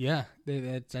 years. Yeah,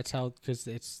 that's how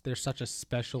because they're such a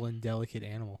special and delicate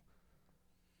animal.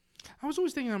 I was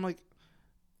always thinking, I'm like,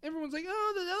 everyone's like,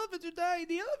 oh, the elephants are dying,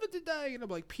 the elephants are dying. And I'm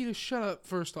like, Peter, shut up,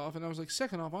 first off. And I was like,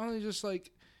 second off, why don't they just,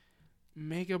 like,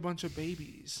 make a bunch of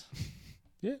babies?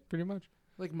 Yeah, pretty much.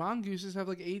 Like, mongooses have,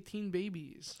 like, 18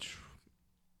 babies.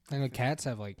 I know cats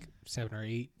have like 7 or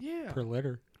 8 Yeah, per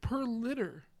litter. per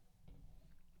litter.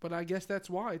 But I guess that's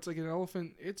why. It's like an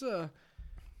elephant. It's a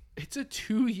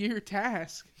 2-year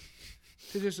task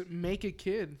to just make a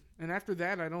kid. And after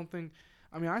that, I don't think...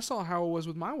 I mean, I saw how it was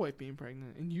with my wife being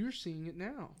pregnant, and you're seeing it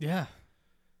now. Yeah.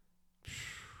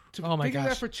 To Oh my think of that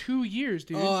gosh. for 2 years,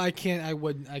 dude. Oh, I can't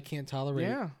tolerate.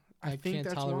 yeah, I think can't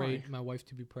that's tolerate why. my wife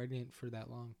to be pregnant for that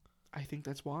long. I think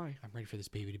that's why. I'm ready for this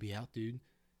baby to be out, dude.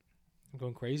 I'm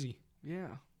going crazy. Yeah,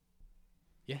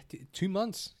 Yeah, 2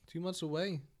 months. 2 months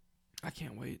away, I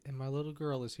can't wait. and my little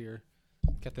girl is here.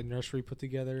 Got the nursery put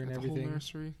together and Got the everything. whole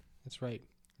nursery. That's right.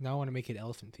 Now I want to make it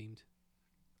elephant themed.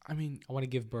 I mean, I want to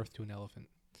give birth to an elephant.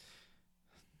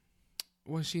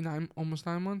 was she almost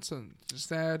 9 months? And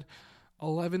just add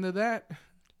 11 to that.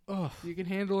 Oh, You can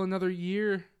handle another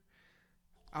year.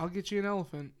 I'll get you an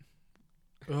elephant.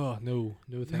 oh no,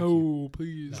 thank you. No,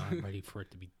 please. No, I'm ready for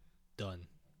it to be done.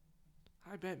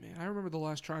 I bet, man. I remember the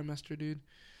last trimester, dude.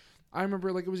 I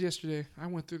remember like it was yesterday. I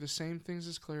went through the same things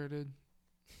as Claire did,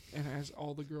 and as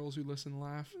all the girls who listen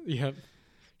laugh. Yep.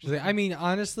 She's like, I mean,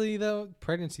 honestly, though,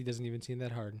 pregnancy doesn't even seem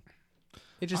that hard.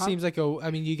 It just seems like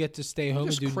you get to stay home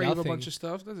and Just do crave nothing. a bunch of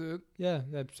stuff. That's it. Yeah,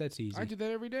 that's easy. I do that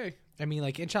every day. I mean,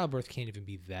 like, in childbirth can't even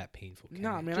be that painful. Can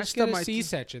Nah, it? man, I Just get stubbed a my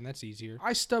C-section. That's easier.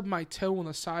 I stubbed my toe on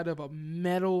the side of a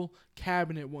metal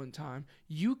cabinet one time.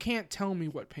 You can't tell me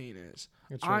what pain is.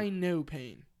 That's I right. know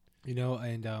pain. You know,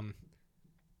 and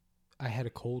I had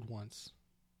a cold once.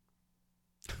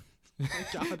 My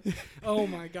God. Oh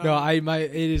my God. No,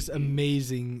 it is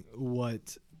amazing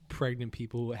what pregnant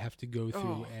people have to go through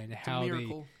Oh, and it's how a they.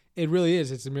 miracle. It really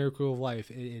is. It's a miracle of life.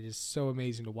 It is so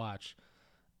amazing to watch.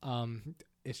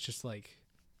 It's just like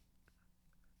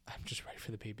I'm just ready for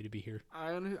the baby to be here.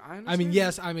 I understand. I mean,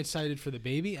 yes, I'm excited for the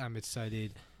baby. I'm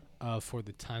excited for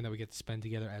the time that we get to spend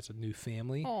together as a new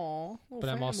family. Aw, But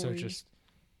I'm also just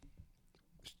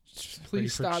ready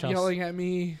Please for stop Chelsea. yelling at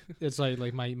me. It's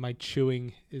like my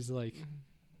chewing is like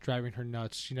driving her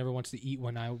nuts. She never wants to eat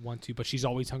when I want to, but she's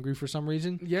always hungry for some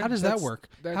reason. Yeah, How does that that's- work?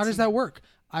 How that's- does that work?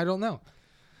 I don't know.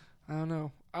 I don't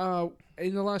know.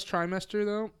 In the last trimester,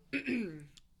 though,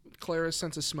 Clara's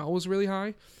sense of smell was really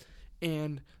high,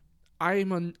 and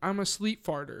I'm a sleep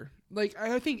farter. Like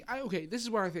I think okay, this is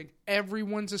where I think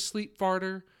everyone's a sleep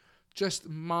farter. Just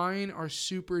mine are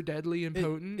super deadly and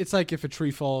potent. It's like if a tree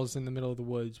falls in the middle of the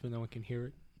woods but no one can hear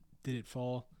it. Did it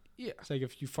fall? yeah, It's like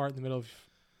if you fart in the middle of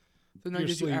the night your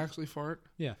did you sleep. actually fart?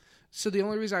 Yeah. So the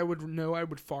only reason I would know I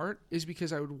would fart is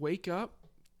because I would wake up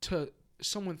to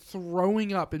someone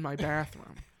throwing up in my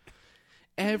bathroom.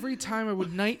 Every time I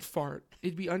would night fart,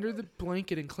 it'd be under the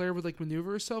blanket, and Claire would like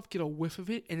maneuver herself, get a whiff of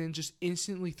it, and then just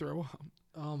instantly throw up.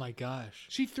 Oh my gosh.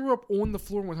 She threw up on the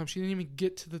floor one time. She didn't even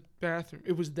get to the bathroom.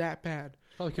 It was that bad.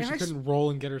 Probably because And she couldn't roll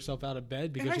and get herself out of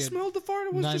bed because And I she had smelled the fart.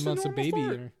 It was 9 just months a of normal baby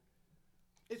fart. in her.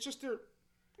 It's just their.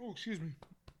 Oh, excuse me.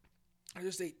 I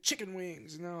just ate chicken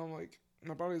wings, and now I'm like,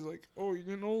 my body's like, oh, you're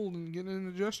getting old and getting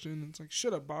indigestion. It's like,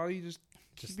 shut up, body. Just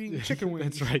keep eating chicken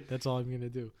wings. That's right. That's all I'm gonna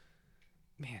do.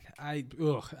 Man, I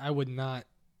would not.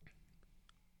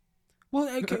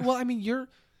 Well, I mean,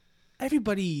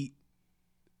 everybody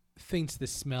thinks the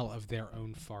smell of their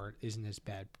own fart isn't as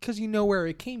bad because you know where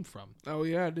it came from. Oh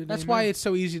yeah, didn't That's why it's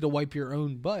so easy to wipe your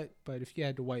own butt. But if you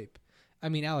had to wipe, I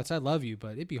mean, Alex, I love you,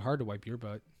 but it'd be hard to wipe your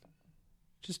butt.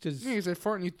 Just because. Yeah, 'cause I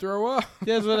fart and you throw up.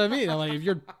 That's what I mean. I'm like, if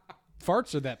your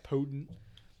farts are that potent.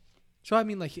 So I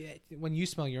mean, like, when you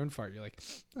smell your own fart, you're like,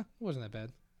 it wasn't that bad.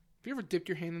 Have you ever dipped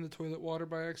your hand in the toilet water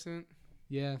by accident?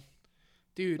 Yeah.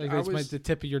 Dude, Like, the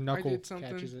tip of your knuckle did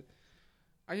something. catches it.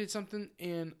 I did something,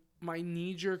 and my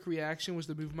knee-jerk reaction was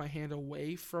to move my hand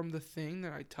away from the thing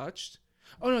that I touched.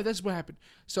 Oh, no, that's what happened.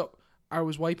 So I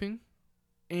was wiping,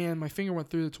 and my finger went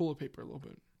through the toilet paper a little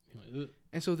bit. You're like, ugh.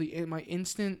 And so my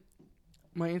instant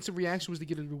reaction was to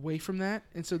get it away from that.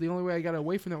 And so the only way I got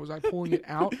away from that was by pulling it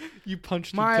out. You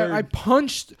punched your turd. I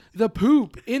punched the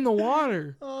poop in the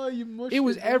water. Oh, you mushed It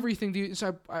was dude. everything, dude.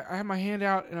 So I had my hand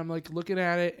out, and I'm like looking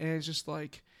at it, and it's just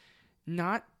like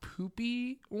not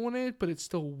poopy on it, but it's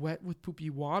still wet with poopy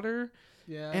water.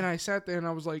 Yeah. And I sat there, and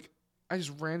I was like, I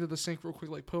just ran to the sink real quick,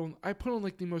 like I put on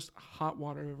like the most hot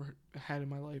water I've ever had in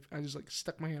my life. I just like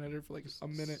stuck my hand in it for like a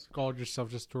minute Scald yourself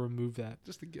just to remove that.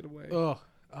 just to get away. Ugh.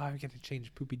 Oh, I got to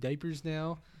change poopy diapers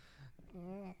now.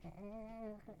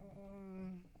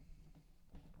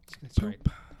 That's right.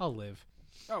 I'll live.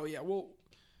 Oh yeah, we'll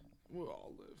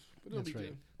all live, but it'll That's be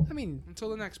right. good I mean, until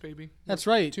the next baby. that's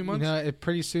right. 2 months? You know,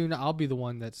 pretty soon I'll be the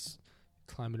one that's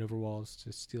climbing over walls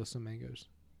to steal some mangoes.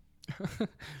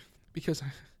 Because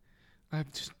I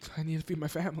need to feed my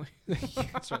family.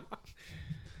 That's right.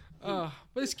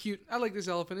 But it's cute. I like this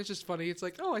elephant. It's just funny. It's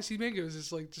like, oh, I see mangoes.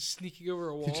 It's like just sneaking over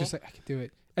a wall. It's just like, I can do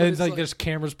it. But And it's it's like like- there's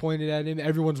cameras pointed at him.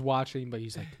 Everyone's watching, but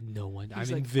he's like, no one. He's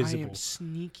I'm like, invisible. I am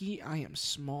sneaky. I am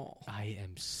small. I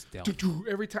am stealth.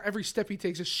 Every step he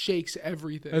takes just shakes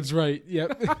everything. That's right.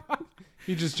 Yep.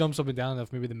 He just jumps up and down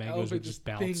enough. Maybe the mangoes Elephant would just just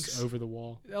bounce thinks. over the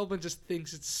wall. The elephant just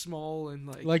thinks it's small and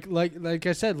Like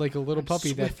I said, like a little I'm puppy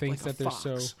that swift thinks like that a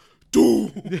they're fox.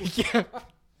 so.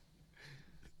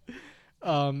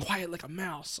 Yeah. Quiet like a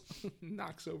mouse.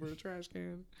 Knocks over a trash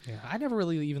can. Yeah. I never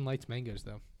really even liked mangoes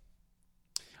though.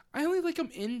 I only like them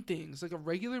in things. Like a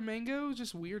regular mango is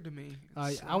just weird to me.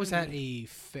 I was at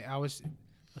I was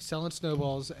selling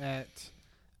snowballs at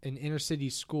an inner city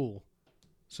school.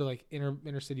 So like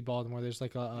inner city Baltimore, there's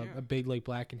like a big like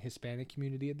black and Hispanic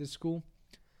community at this school.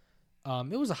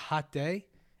 It was a hot day,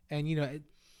 and you know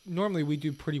normally we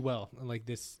do pretty well in like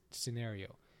this scenario.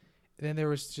 And then there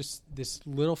was just this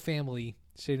little family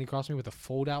sitting across from me with a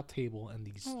fold out table and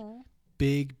these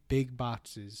big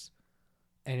boxes,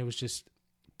 and it was just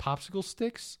popsicle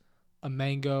sticks, a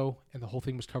mango, and the whole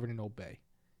thing was covered in Old Bay.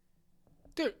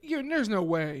 There's no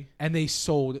way. And they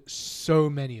sold so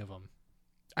many of them.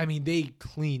 I mean, they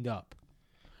cleaned up.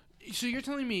 So you're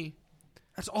telling me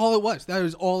That's all it was. That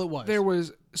was all it was. there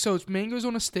was it's mangoes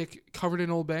on a stick covered in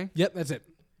Old Bay. Yep, that's it.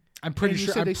 I'm pretty And you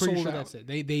sure. said I'm they pretty sold sure out. that's it.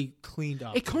 They cleaned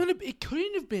up. It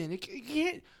couldn't have been. It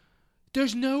can't.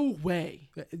 There's no way.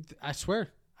 I swear.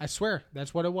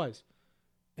 That's what it was.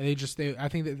 And I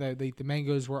think that the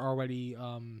mangoes were already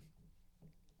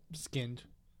skinned,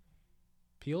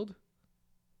 peeled.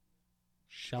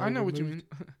 I know what you mean.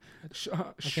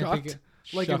 Shucked,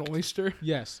 like an oyster.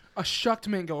 Yes. A shucked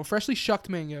mango, a freshly shucked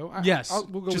mango. Yes.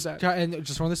 We'll go just with that. And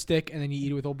just on the stick, and then you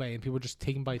eat it with Old Bay, and people are just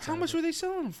taking bites. How out much of were they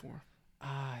selling them for?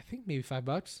 I think maybe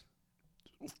 $5.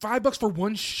 $5 for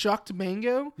one shucked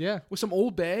mango Yeah. with some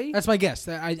Old Bay. That's my guess.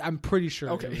 I'm pretty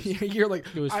sure. Okay, It was, you're like,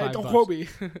 it was don't $5. quote me.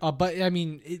 but I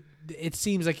mean, it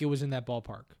seems like it was in that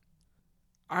ballpark.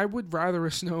 I would rather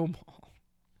a snowball.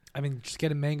 I mean, just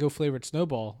get a mango flavored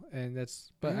snowball, and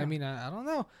that's. But Yeah. I mean, I don't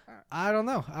know. I don't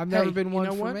know. I've never been you one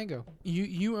know for what? mango.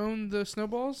 You own the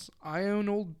snowballs. I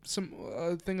own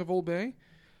some thing of Old Bay.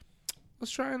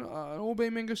 Let's try an Old Bay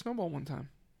mango snowball one time.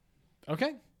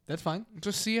 Okay, that's fine.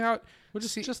 Just see how. We'll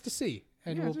just to see,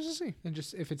 and Yeah, we'll just to see. and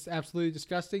just if it's absolutely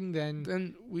disgusting, then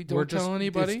Then we we're don't tell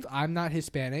anybody. I'm not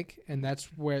Hispanic, and that's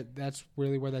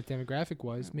really where that demographic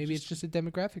was. Maybe it's just a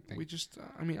demographic thing. We just.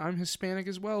 I mean, I'm Hispanic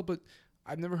as well, but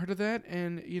I've never heard of that,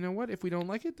 and you know what? If we don't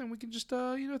like it, then we can just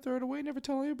throw it away, never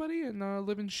tell anybody, and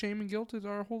live in shame and guilt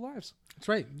our whole lives. That's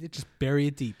right. Just bury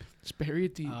it deep. Just bury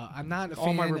it deep. I'm not a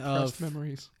all my fan repressed of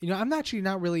memories. I'm actually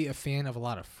not really a fan of a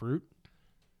lot of fruit.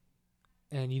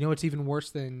 And you know what's even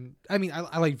worse than... I mean,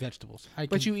 I like vegetables.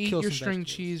 But you eat kill your some string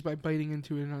vegetables. cheese by biting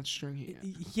into it and not stringing it.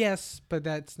 Yes, but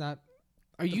that's not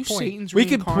Are you the point. Satan's We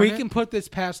reincarnate? can put this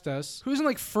past us. Who doesn't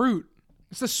like fruit?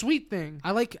 It's the sweet thing.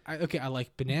 I like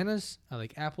bananas. I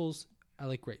like apples. I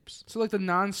like grapes. So like the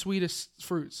non-sweetest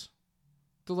fruits.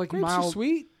 They're like Grapes mild. are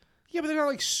sweet. Yeah, but they're not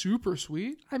like super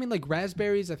sweet. I mean, like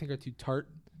raspberries, I think are too tart.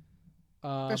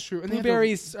 That's true. And they have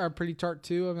Blueberries are pretty tart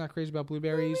too. I'm not crazy about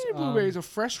blueberries. Blueberries, a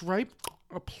fresh, ripe,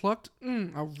 a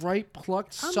ripe,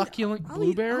 plucked, succulent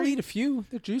blueberry. I'll eat a few.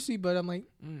 They're juicy, but I'm like,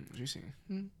 Juicy.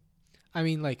 I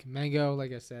mean, like mango,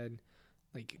 like I said,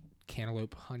 like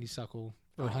cantaloupe, honeysuckle,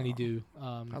 or honeydew.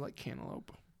 I like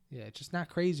cantaloupe. Yeah, it's just not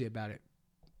crazy about it.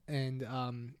 And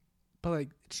but like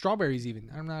strawberries, even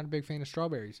I'm not a big fan of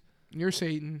strawberries. You're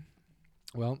Satan.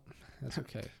 Well, that's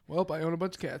okay. Well, I own a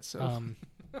bunch of cats, so.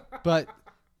 But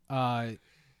and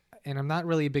I'm not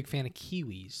really a big fan of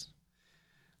kiwis.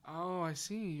 Oh, I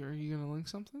see. Are you gonna link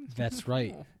something? That's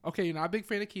right. Okay, you're not a big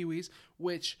fan of kiwis,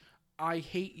 which I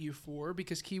hate you for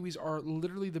because kiwis are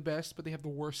literally the best, but they have the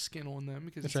worst skin on them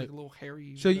because That's it's right. like a little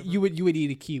hairy. So whatever. you would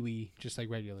eat a kiwi just like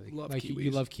regularly. Love like kiwis.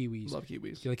 You love kiwis. Love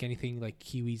kiwis. Do you like anything like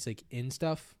kiwis like in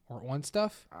stuff or on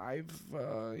stuff? I've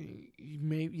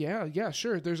yeah,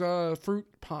 sure. There's a fruit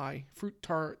pie, fruit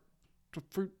tart,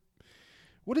 fruit.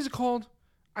 What is it called?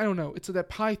 I don't know. It's that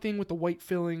pie thing with the white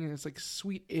filling, and it's like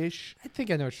sweet-ish, I think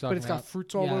I know what you're talking but it's got about.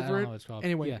 fruits all Yeah, I over don't it. know what it's called.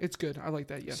 Anyway, Yeah. it's good. I like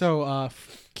that. Yes. So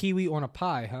kiwi on a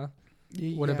pie, huh?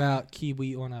 What Yeah. about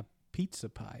kiwi on a pizza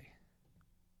pie?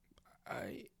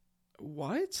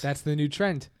 What? That's the new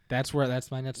trend. That's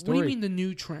my next story. What do you mean the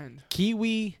new trend?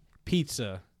 Kiwi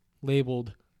pizza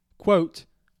labeled, quote,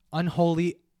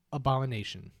 unholy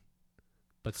abomination.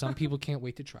 But some people can't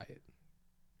wait to try it.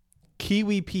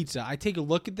 Kiwi pizza. I take a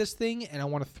look at this thing and I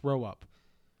want to throw up.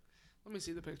 Let me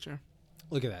see the picture.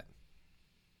 Look at that.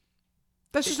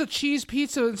 That's just a cheese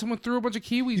pizza, and someone threw a bunch of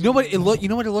kiwis. You know on what it. You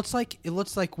know what it looks like? It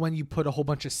looks like when you put a whole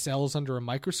bunch of cells under a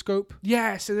microscope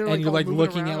Yes, and, they're and you're all like moving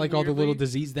looking around at like all the little weirdly.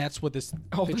 disease. That's what this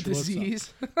all the picture looks like.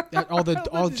 disease. All the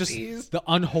All the just disease. the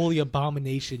unholy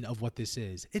abomination of what this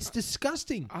is. It's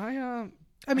disgusting. I mean,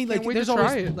 I like can't wait there's to try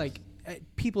always it. like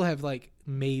people have like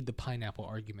made the pineapple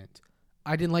argument.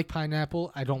 I didn't like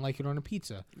pineapple. I don't like it on a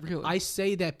pizza. Really? I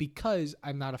say that because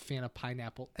I'm not a fan of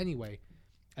pineapple anyway.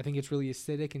 I think it's really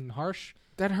acidic and harsh.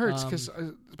 That hurts because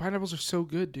pineapples are so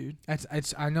good, dude.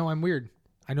 I know I'm weird.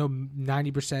 I know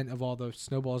 90% of all the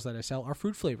snowballs that I sell are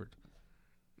fruit flavored,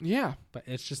 Yeah. but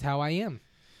it's just how I am.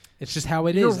 It's just how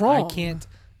it You're is. wrong. I can't.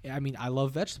 I mean, I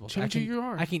love vegetables. Change who you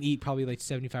are. I can eat probably like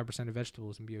 75% of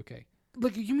vegetables and be okay.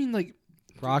 Like, you mean like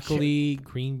Broccoli,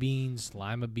 green beans,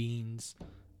 lima beans,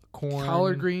 corn,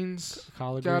 collard greens?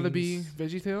 collard Gotta greens, be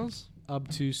VeggieTales?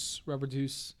 obtuse, rubber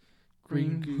juice,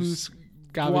 Green green goose, goose,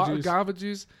 gava juice. Gava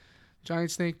juice,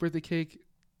 giant snake, birthday cake,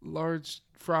 large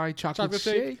fry, chocolate Chocolate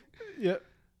shake. Yep.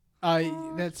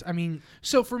 I mean,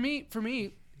 So for me,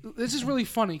 this is really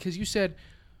funny because you said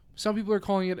some people are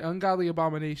calling it ungodly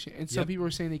abomination, and some Yep. people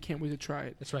are saying they can't wait to try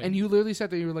it. That's right. And you literally said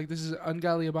that you were like, "This is an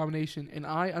ungodly abomination," and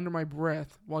I, under my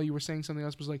breath, while you were saying something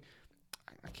else, was like,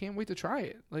 "I can't wait to try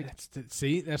it." Like,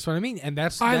 that's what I mean, and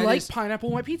that I is- pineapple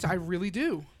on my pizza. I really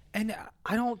do. and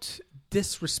I don't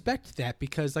disrespect that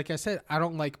because, like I said, I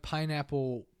don't like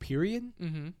pineapple. Period.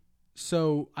 Mm-hmm.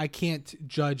 So I can't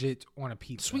judge it on a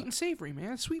pizza. Sweet and savory,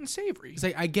 man. Sweet and savory. It's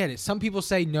like I get it. Some people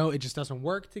say no, it just doesn't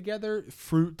work together.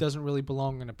 Fruit doesn't really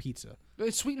belong on a pizza.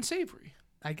 It's sweet and savory.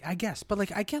 I guess, but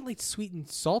like I get like sweet and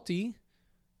salty,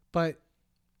 but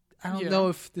I don't Yeah. know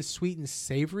if the sweet and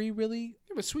savory really.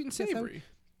 Yeah, but sweet and Yes, savory.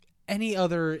 Any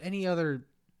other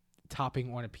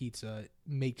topping on a pizza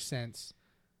makes sense.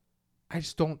 I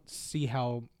just don't see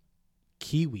how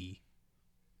kiwi.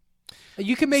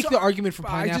 You can make So, the argument for I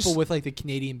pineapple just- with like the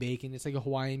Canadian bacon. It's like a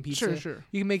Hawaiian pizza. Sure.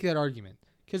 You can make that argument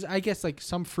because I guess like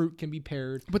some fruit can be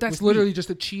paired. But that's with literally meat. just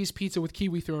a cheese pizza with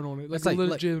kiwi thrown on it. Like, It's like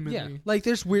legitimately. yeah, like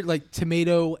there's weird like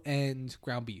tomato and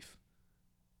ground beef,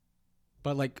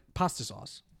 but like pasta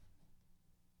sauce.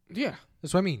 Yeah.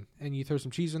 That's what I mean. And you throw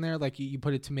some cheese in there, like you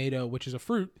put a tomato, which is a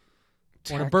fruit,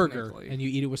 on a burger, Technically. and you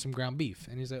eat it with some ground beef.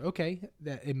 And he's like, okay,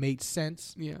 that it makes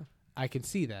sense. Yeah. I can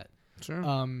see that. Sure.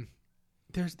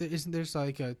 There's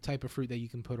like a type of fruit that you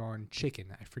can put on chicken.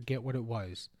 I forget what it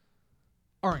was.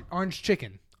 Orange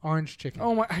chicken. Orange chicken.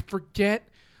 Oh my! I forget.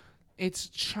 It's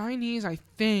Chinese, I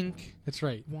think. That's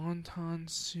right. Wonton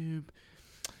soup.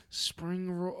 Spring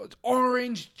roll,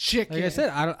 orange chicken. Like I said,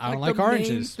 I don't like the main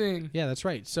oranges. thing. Yeah, that's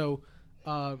right. So,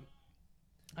 I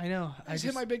know. I just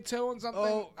hit my big toe on something.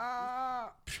 Oh.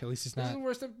 At At least it's This is not.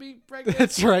 worse than being pregnant.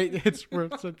 That's right. It's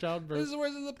worse than This childbirth. is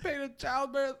worse than the pain of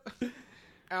childbirth.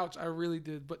 Ouch! I really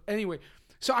did. But anyway,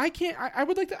 so I can't. I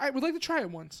would like to. I would like to try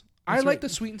it once. I That's like right. the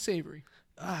sweet and savory.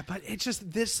 But it just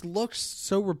this looks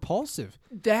so repulsive.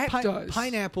 That does.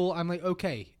 Pineapple. I'm like,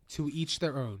 okay, to each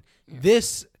their own.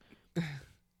 This,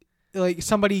 like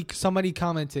somebody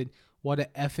commented, what a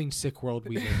effing sick world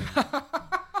we live in.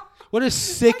 What a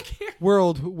sick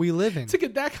world we live in. To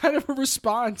get that kind of a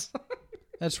response.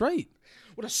 That's right.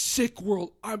 What a sick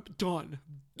world. I'm done.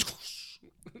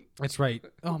 That's right.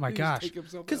 Oh my He just gosh. take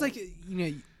himself Because out.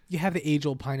 you have the age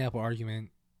old pineapple argument,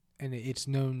 and it's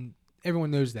known. Everyone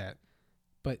knows that.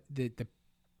 But the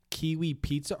kiwi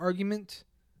pizza argument,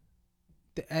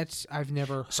 that's I've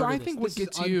never heard. So I of this. think what This is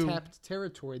gets you- untapped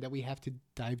territory that we have to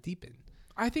dive deep in.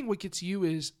 I think what gets you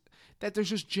is that there's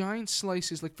just giant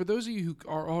slices. Like for those of you who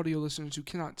are audio listeners who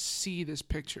cannot see this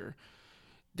picture,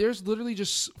 there's literally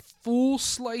just full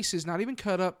slices, not even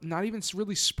cut up, not even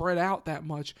really spread out that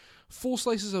much. Full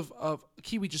slices of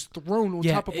kiwi just thrown on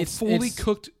Yeah, top of a it's- fully it's-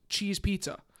 cooked cheese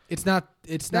pizza. It's not.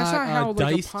 It's That's not how,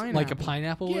 like, a diced like a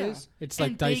pineapple Yeah. is. It's like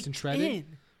And diced baked and shredded.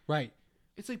 in. Right.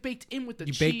 It's like baked in with the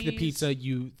You cheese. bake the pizza.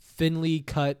 You thinly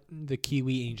cut the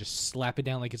kiwi and you just slap it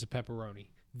down like it's a pepperoni.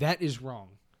 That is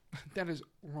wrong. That is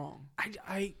wrong.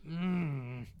 I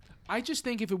I just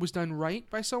think if it was done right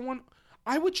by someone,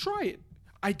 I would try it.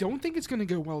 I don't think it's going to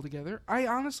go well together. I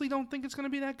honestly don't think it's going to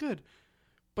be that good.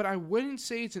 But I wouldn't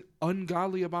say it's an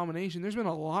ungodly abomination. There's been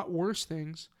a lot worse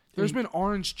things. There's been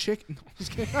orange chicken. No, I'm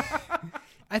just kidding.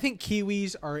 I think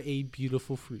kiwis are a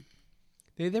beautiful fruit.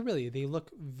 They look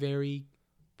very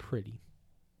pretty.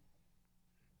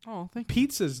 Oh, thank you.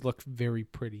 Pizzas look very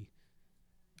pretty.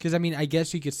 Because I mean, I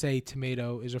guess you could say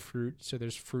tomato is a fruit, so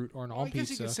there's fruit on all Well, I guess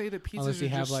pizza. you could say that pizzas unless you are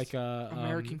have just like a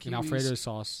American an kiwis. Alfredo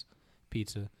sauce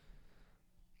pizza.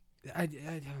 I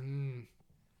This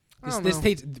don't this know.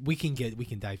 tastes. We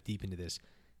can dive deep into this.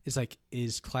 It's like,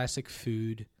 is classic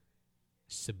food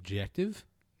subjective?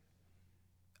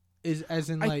 Is as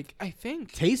in like I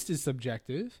think. taste is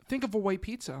subjective. Think of a white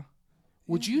pizza.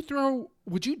 Would you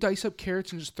dice up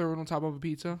carrots and just throw it on top of a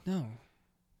pizza? No,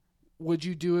 Would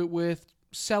you do it with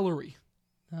celery?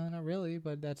 no, not really.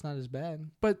 But that's not as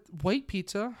bad, But white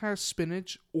pizza has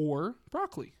spinach or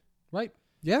broccoli. right?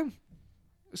 Yeah,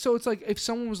 So it's like if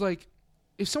someone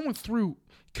threw,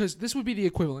 because this would be the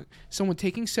equivalent, someone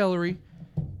taking celery,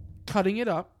 cutting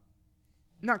off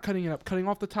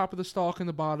the top of the stalk and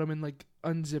the bottom and like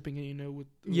unzipping it, with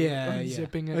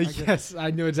unzipping it. I guess. Yes,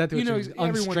 I know exactly what you're Everyone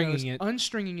knows, unstringing it.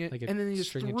 unstringing it, like a and then they just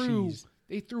string of threw. cheese.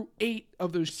 They threw 8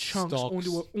 of those chunks Stalks,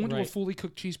 onto a right. fully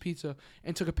cooked cheese pizza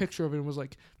and took a picture of it and was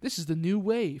like, "This is the new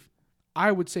wave."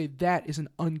 I would say that is an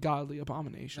ungodly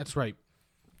abomination. That's right.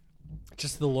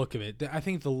 Just the look of it. I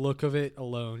think the look of it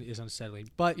alone is unsettling.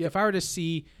 But if I were to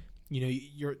see,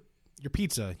 your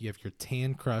pizza, you have your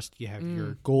tan crust, you have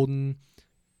your golden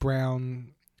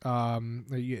brown,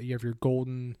 you have your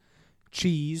golden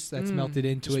cheese that's melted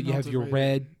into Just it. You have melted your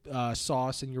right red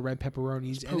sauce and your red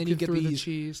pepperonis, and then Poking you get through the these.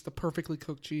 cheese, the perfectly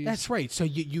cooked cheese. That's right. So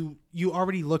you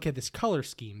already look at this color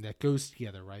scheme that goes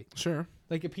together, right? sure.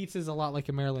 Like a pizza is a lot like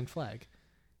a Maryland flag.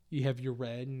 You have your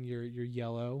red and your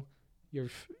yellow, your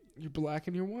You're black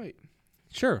and you're white.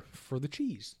 sure for the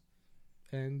cheese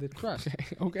and the crust.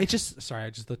 Okay. It just sorry, I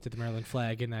just looked at the Maryland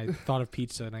flag and I thought of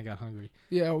pizza and I got hungry.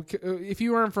 Yeah. Okay. If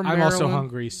you aren't from I'm Maryland, also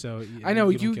hungry, so I know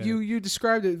we don't get it. you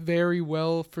described it very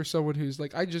well for someone who's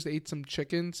like, I just ate some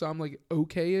chicken, so I'm like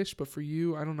okay-ish. But for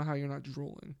you, I don't know how you're not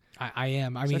drooling. I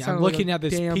am. I So mean, that I'm sounded like looking a at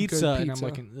this damn good pizza and I'm pizza.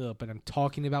 looking, ugh, but I'm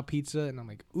talking about pizza and I'm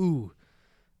like, ooh,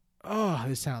 oh,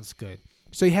 this sounds good.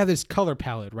 So you have this color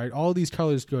palette, right? All these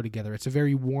colors go together. It's a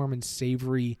very warm and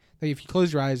savory. Like if you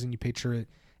close your eyes and you picture it,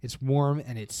 it's warm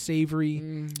and it's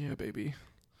savory. Yeah, baby.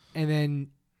 And then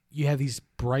you have these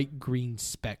bright green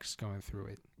specks going through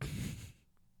it.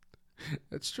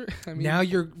 That's true. I mean, Now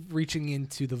you're reaching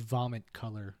into the vomit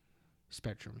color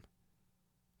spectrum.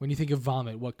 When you think of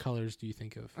vomit, what colors do you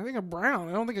think of? I think of brown.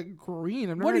 I don't think of green.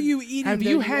 I've never What are had- you eating? Have that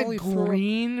you had only throw up?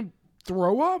 green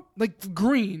throw up? Like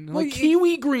green, Well, like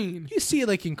kiwi green. You see it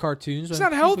like in cartoons. It's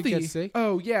when not people healthy. get sick.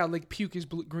 Oh yeah, like puke is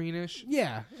greenish.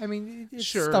 Yeah, I mean, it's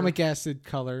Sure. stomach acid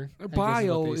color. I guess what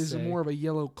Bile they is say. more of a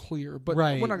yellow clear, but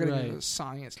Right, we're not going to right. get into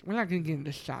science. We're not going to get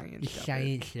into science. of it.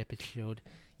 science episode.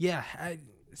 Yeah, I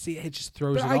see. It just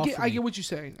throws But it I off. get, for I me. get what you're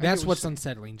saying. I That's get what what's you're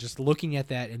unsettling. Just looking at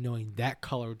that and knowing that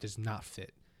color does not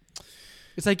fit.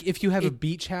 It's like if you have a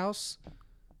beach house,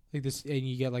 like this, and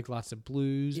you get like lots of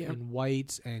blues Yeah. and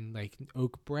whites and like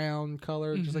oak brown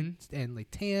color, just like and like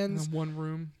tans, In one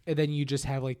room. and then you just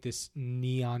have like this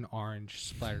neon orange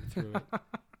splattered through it.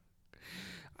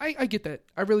 I get that.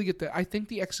 I really get that. I think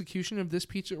the execution of this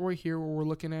pizza right here, where we're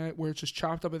looking at it, where it's just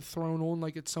chopped up and thrown on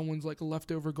like it's someone's like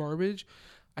leftover garbage,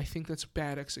 I think that's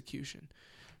bad execution.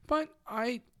 But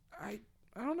I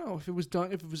don't know if it was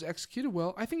done, if it was executed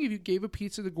well. I think if you gave a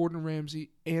pizza to Gordon Ramsay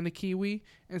and a kiwi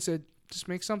and said, just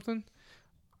make something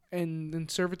and then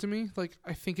serve it to me, like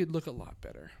I think it'd look a lot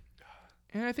better.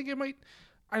 And I think it might.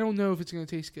 I don't know if it's going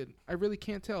to taste good. I really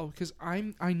can't tell because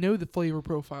I know the flavor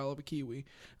profile of a kiwi.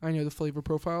 I know the flavor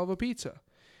profile of a pizza.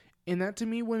 And that to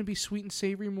me wouldn't be sweet and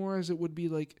savory more as it would be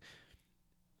like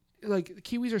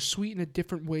kiwis are sweet in a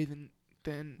different way than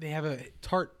They have a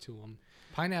tart to them.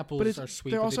 Pineapples but are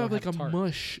sweet. They but also they have don't like a tart.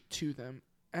 mush to them.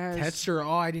 As Texture.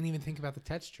 Oh, I didn't even think about the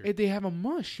texture. They have a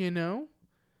mush, you know.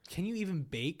 Can you even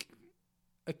bake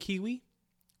a kiwi?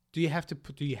 Do you have to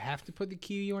put the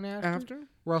kiwi on after?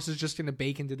 Or else it's just gonna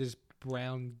bake into this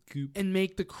brown goop. And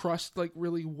make the crust like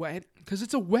really wet because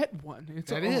it's a wet one.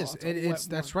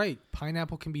 That's right.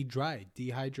 Pineapple can be dried,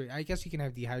 dehydrated. I guess you can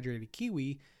have dehydrated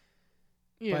kiwi,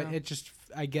 Yeah. but it just,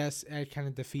 I guess, it kind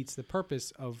of defeats the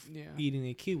purpose of eating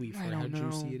a kiwi for I how don't know.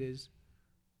 juicy it is.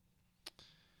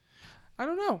 I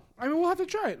don't know. I mean, we'll have to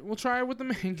try it. We'll try it with the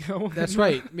mango. That's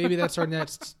right. Maybe that's our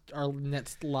next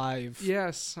live.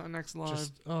 Yes, our next live.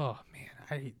 Just, oh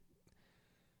man,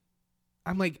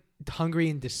 I'm like hungry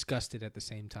and disgusted at the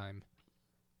same time.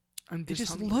 I'm It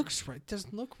just hungry. looks right. It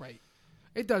doesn't look right.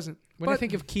 It doesn't. When I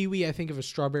think of kiwi, I think of a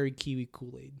strawberry kiwi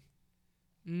Kool-Aid.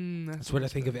 That's what I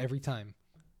think of every time.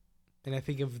 And I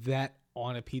think of that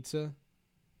on a pizza.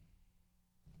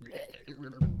 Blah,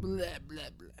 blah,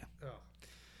 blah.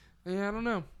 Yeah, I don't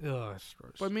know. Ugh, it's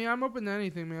gross. But me, I'm open to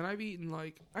anything, man. I've eaten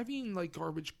like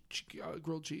garbage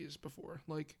grilled cheese before.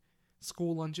 Like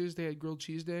school lunches, they had grilled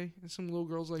cheese day, and some little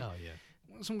girls like, oh yeah,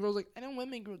 some girls like, I don't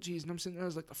want my grilled cheese, and I'm sitting there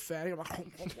as like the fatty. I'm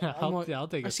like, I'll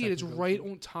take. I see it. It's right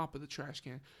on top of the trash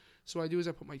can. So what I do is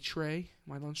I put my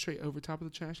lunch tray, over top of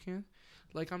the trash can,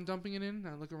 like I'm dumping it in. And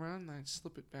I look around and I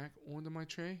slip it back onto my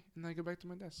tray, and I go back to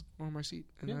my desk or my seat,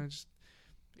 and then I just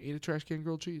ate a trash can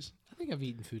grilled cheese. I think I've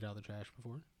eaten food out of the trash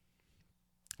before.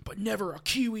 But never a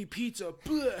kiwi pizza.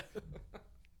 Blech.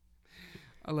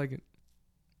 I like it.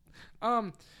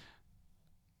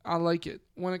 I like it.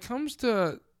 When it comes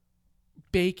to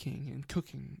baking and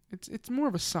cooking, it's more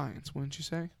of a science, wouldn't you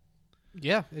say?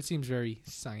 Yeah, it seems very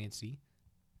sciencey.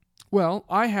 Well,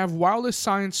 I have wildest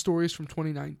science stories from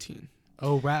 2019.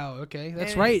 Oh wow, okay,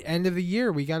 that's right. End of the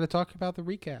year, we got to talk about the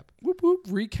recap. Whoop whoop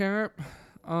recap.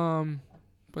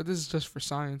 But this is just for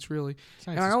science, really.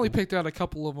 Science and I is only cool. picked out a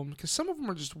couple of them because some of them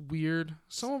are just weird.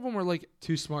 Some of them are like,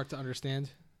 Too smart to understand.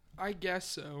 I guess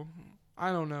so.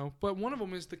 I don't know. But one of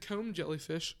them is the comb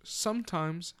jellyfish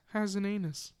sometimes has an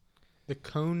anus. The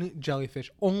cone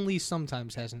jellyfish only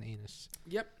sometimes has an anus.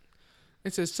 Yep.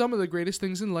 It says some of the greatest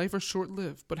things in life are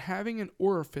short-lived, but having an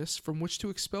orifice from which to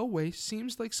expel waste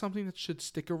seems like something that should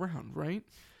stick around, right?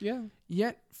 Yeah.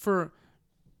 Yet for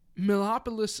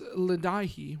Melopolis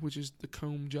lidae, which is the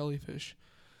comb jellyfish,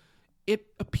 it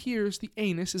appears the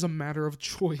anus is a matter of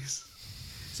choice.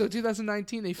 So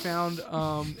 2019, they found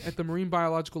at the Marine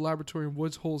Biological Laboratory in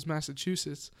Woods Holes,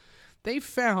 Massachusetts, they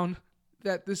found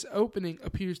that this opening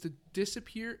appears to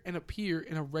disappear and appear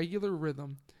in a regular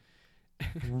rhythm.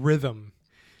 Rhythm.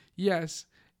 Yes,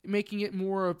 making it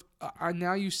more of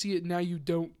now you see it, now you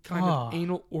don't kind of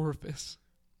anal orifice.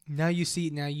 Now you see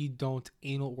it, now you don't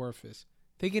anal orifice.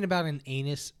 Thinking about an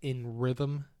anus in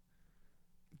rhythm,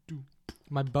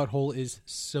 my butthole is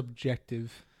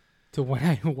subjective to when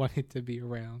I want it to be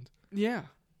around. Yeah.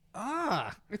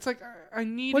 It's like I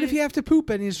need What it. if you have to poop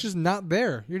and it's just not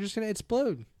there? You're just going to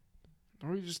explode.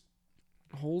 Or you just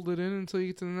hold it in until you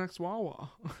get to the next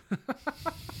Wawa.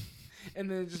 And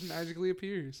then it just magically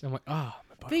appears. I'm like, my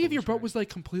butthole Think if your is butt red. was like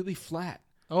completely flat.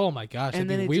 Oh my gosh, And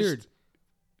that'd then be it weird. just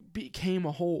became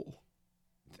a hole.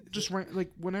 Just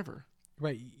like whenever.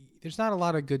 Right. There's not a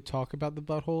lot of good talk about the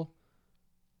butthole.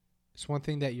 It's one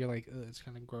thing that you're like, it's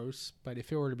kind of gross. But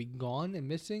if it were to be gone and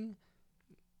missing,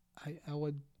 I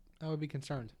would be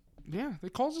concerned. Yeah,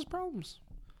 it causes problems.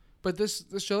 But this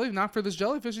jelly, not for this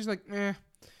jellyfish, he's like, I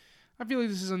feel like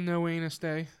this is a no anus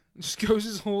day. Just goes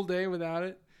his whole day without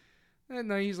it. And at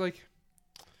night he's like,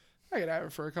 I could have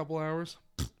it for a couple hours.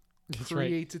 That's right.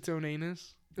 Creates its own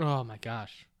anus. Oh my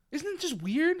gosh. Isn't it just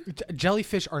weird?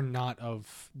 Jellyfish are not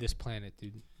of this planet,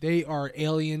 dude. They are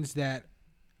aliens that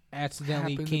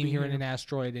accidentally Happen to came be here in here. an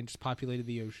asteroid and just populated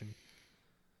the ocean.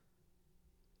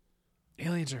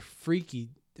 Aliens are freaky.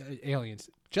 Aliens.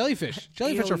 Jellyfish.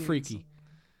 Jellyfish are Aliens. freaky.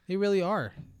 They really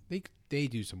are. They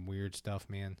do some weird stuff,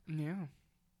 man. Yeah.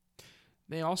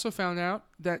 They also found out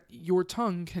that your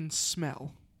tongue can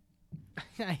smell.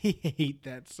 I hate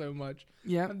that so much.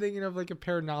 Yeah. I'm thinking of like a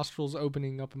pair of nostrils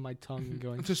opening up in my tongue and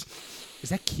going, Just is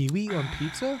that kiwi on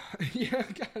pizza? yeah,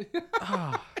 got it.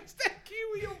 Ah. It's that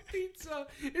kiwi on pizza.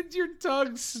 It's your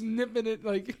tongue snipping it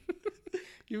like.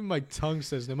 Even my tongue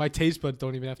says no. My taste buds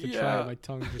don't even have to try Yeah. it. My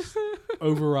tongue just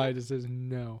overrides and says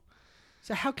no.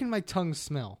 So how can my tongue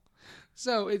smell?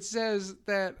 So it says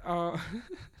that tongues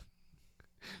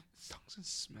and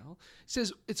smell. It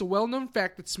says it's a well-known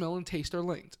fact that smell and taste are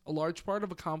linked. A large part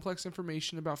of a complex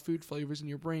information about food flavors in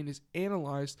your brain is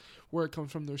analyzed where it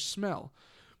comes from their smell.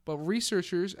 But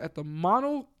researchers at the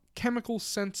Monochemical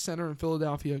Sense Center in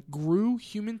Philadelphia grew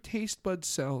human taste bud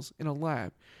cells in a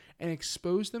lab and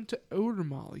exposed them to odor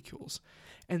molecules.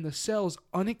 And the cells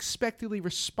unexpectedly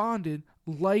responded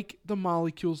like the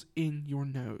molecules in your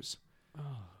nose.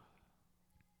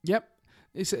 Yep.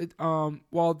 They said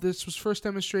while this was first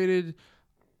demonstrated,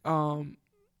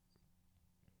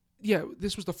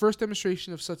 this was the first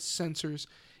demonstration of such sensors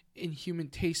in human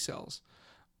taste cells.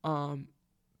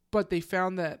 But they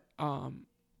found that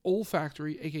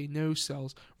olfactory, aka nose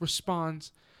cells,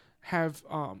 have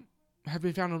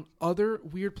been found on other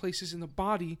weird places in the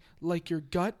body, like your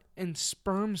gut and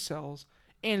sperm cells,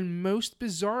 and most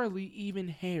bizarrely, even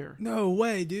hair. No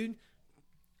way, dude.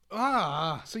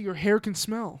 Ah, So your hair can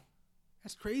smell.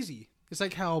 that's crazy. It's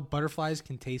like how butterflies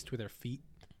can taste with their feet.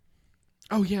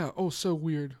 Oh yeah. Oh, so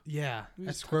weird. Yeah, You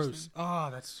that's just touch gross. Oh,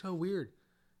 that's so weird.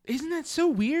 Isn't that so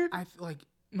weird? I like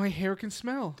My hair can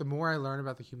smell. the more I learn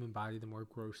about the human body, the more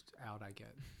grossed out I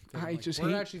get. 'Cause I just we're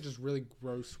hate- actually just really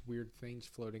gross, weird things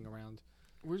floating around.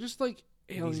 We're just like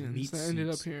These aliens meat that ended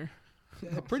up suits. here.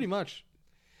 Pretty much.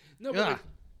 No, Yeah.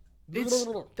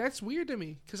 but that's weird to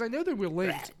me because I know that we're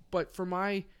linked. But for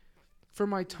my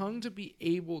tongue to be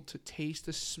able to taste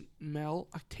the smell,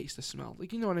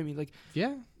 like you know what I mean, like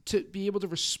Yeah. to be able to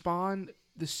respond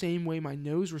the same way my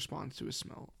nose responds to a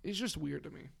smell is just weird to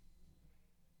me.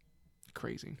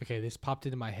 Crazy. Okay, this popped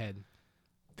into my head.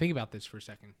 Think about this for a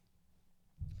second.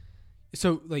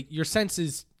 So, like, your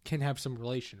senses can have some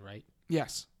relation, right?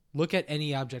 Yes, Look at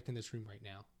any object in this room right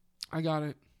now. I got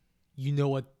it. You know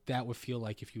what that would feel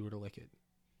like if you were to lick it.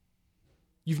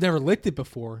 You've never licked it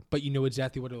before, but you know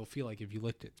exactly what it will feel like if you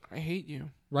licked it, I hate you.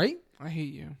 right? I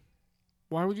hate you.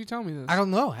 Why would you tell me this? I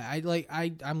don't know.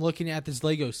 I'm looking at this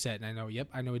Lego set, and I know. Yep,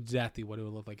 I know exactly what it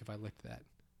would look like if I licked that.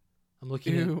 I'm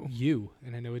looking Ew. at you,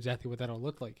 and I know exactly what that'll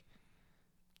look like.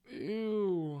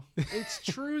 Ew. It's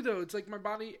true though. It's like my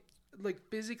body like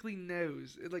physically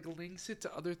knows. It like links it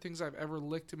to other things I've ever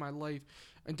licked in my life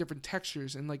and different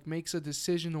textures and like makes a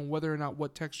decision on whether or not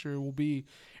what texture it will be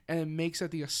and it makes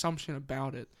that the assumption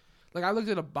about it. Like I looked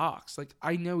at a box, like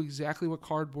I know exactly what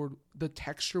cardboard the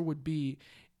texture would be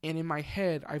and in my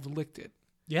head I've licked it.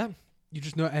 Yeah, you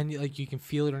just know, and like you can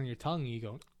feel it on your tongue, and you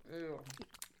go, Ew.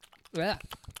 yeah.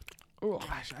 Oh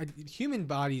gosh, human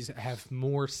bodies have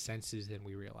more senses than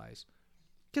we realize.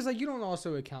 Because like you don't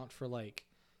also account for like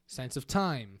sense of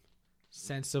time,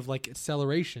 sense of like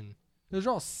acceleration. Those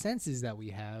are all senses that we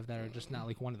have that are just not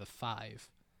like one of the five.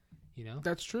 You know,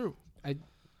 That's true. I think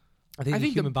I the think the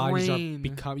human bodies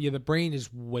brain- are the brain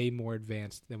is way more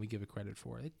advanced than we give it credit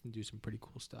for. It can do some pretty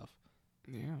cool stuff.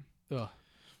 Yeah. Ugh.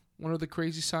 One of the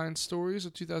crazy science stories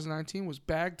of 2019 was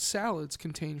bagged salads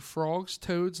contain frogs,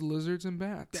 toads, lizards, and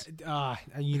bats.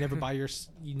 You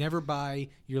never buy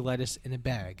your lettuce in a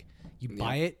bag. You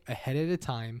buy it ahead at a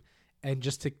time, and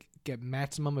just to get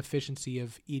maximum efficiency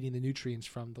of eating the nutrients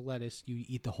from the lettuce, you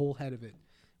eat the whole head of it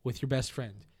with your best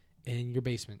friend in your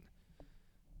basement.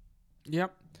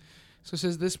 Yep. So it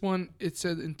says this one, it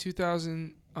said in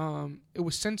 2000, it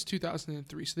was since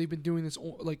 2003. So they've been doing this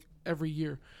like every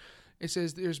year. It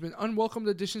says there's been unwelcomed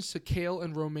additions to kale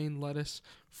and romaine lettuce,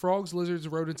 frogs, lizards,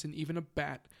 rodents, and even a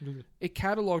bat. It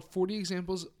cataloged 40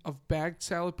 examples of bagged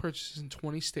salad purchases in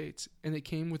 20 states, and it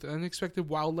came with unexpected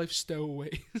wildlife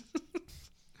stowaways.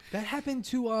 That happened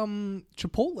to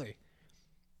Chipotle.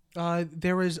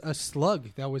 There was a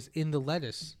slug that was in the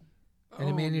lettuce,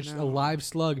 and a live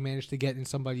slug managed to get in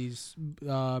somebody's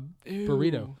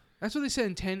burrito. Ew. That's what they said.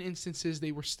 In 10 instances,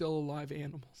 they were still alive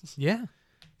animals. Yeah,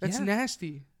 That's yeah.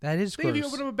 nasty. That is Think if you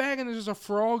gross. open up a bag and there's just a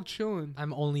frog chilling.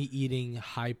 I'm only eating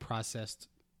high processed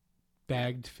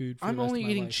bagged food. For I'm the rest only of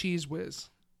my eating life. Cheese Whiz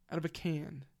out of a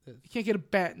can. You can't get a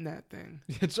bat in that thing.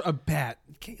 It's a bat.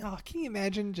 Can you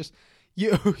imagine just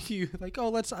you like,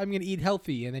 I'm gonna eat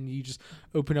healthy, and then you just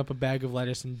open up a bag of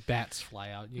lettuce and bats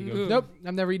fly out. You go, Ugh. nope,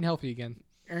 I'm never eating healthy again.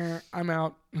 I'm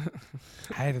out.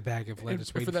 I have a bag of lettuce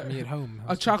For waiting that- for me at home.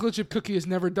 A chocolate chip cookie has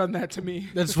never done that to me.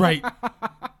 That's right.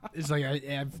 It's like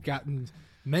I've gotten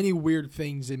many weird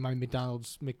things in my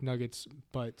McDonald's McNuggets,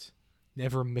 but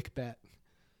never McBat.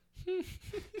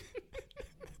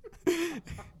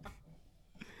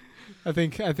 I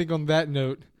think on that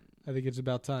note, I think it's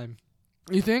about time.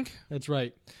 You think? That's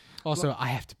right. Also, I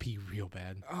have to pee real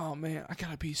bad. Oh man, I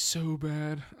gotta pee so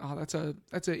bad. Oh, that's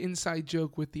an inside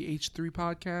joke with the H3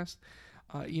 podcast.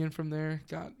 Ian from there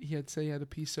he had to say he had to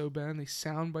pee so bad, and they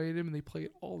soundbite him and they play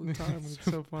it all the time. And it's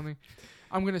so funny.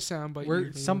 I'm gonna soundbite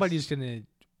you. Somebody's gonna.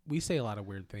 We say a lot of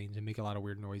weird things and make a lot of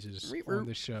weird noises on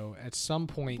the show. At some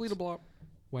point,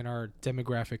 when our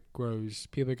demographic grows,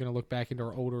 people are gonna look back into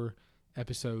our older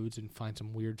episodes and find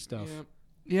some weird stuff.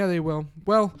 Yeah, they will.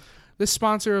 Well, the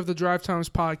sponsor of the Drive Times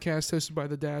podcast, hosted by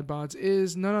the Dad Bods,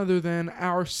 is none other than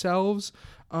ourselves.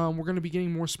 We're going to be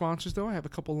getting more sponsors, though. I have a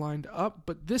couple lined up,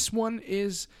 but this one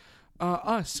is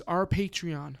us, our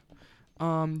Patreon.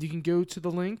 You can go to the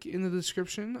link in the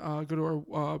description. Go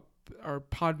to our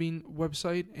Podbean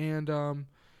website and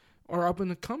our up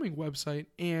and coming website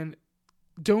and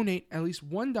donate at least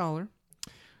 $1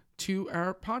 to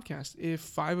our podcast. If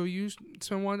 5 of you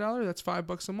spend $1, that's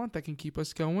 $5 a month. That can keep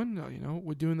us going.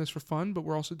 We're doing this for fun, but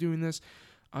we're also doing this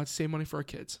to save money for our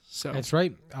kids. So that's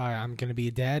right. I'm going to be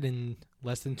a dad in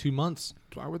less than 2 months.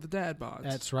 That's why we're the Dad Bods.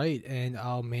 That's right. And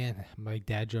oh man, my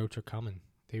dad jokes are coming.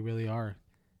 They really are.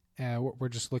 We're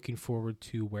just looking forward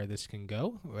to where this can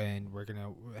go, and we're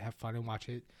gonna have fun and watch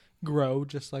it grow,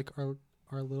 just like our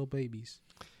little babies.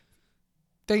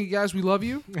 Thank you guys. We love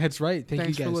you. That's right. Thanks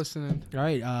you guys for listening. All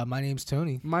right. My name's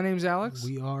Tony. My name's Alex.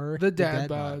 We are the Dad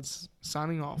Bods.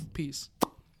 Signing off. Peace.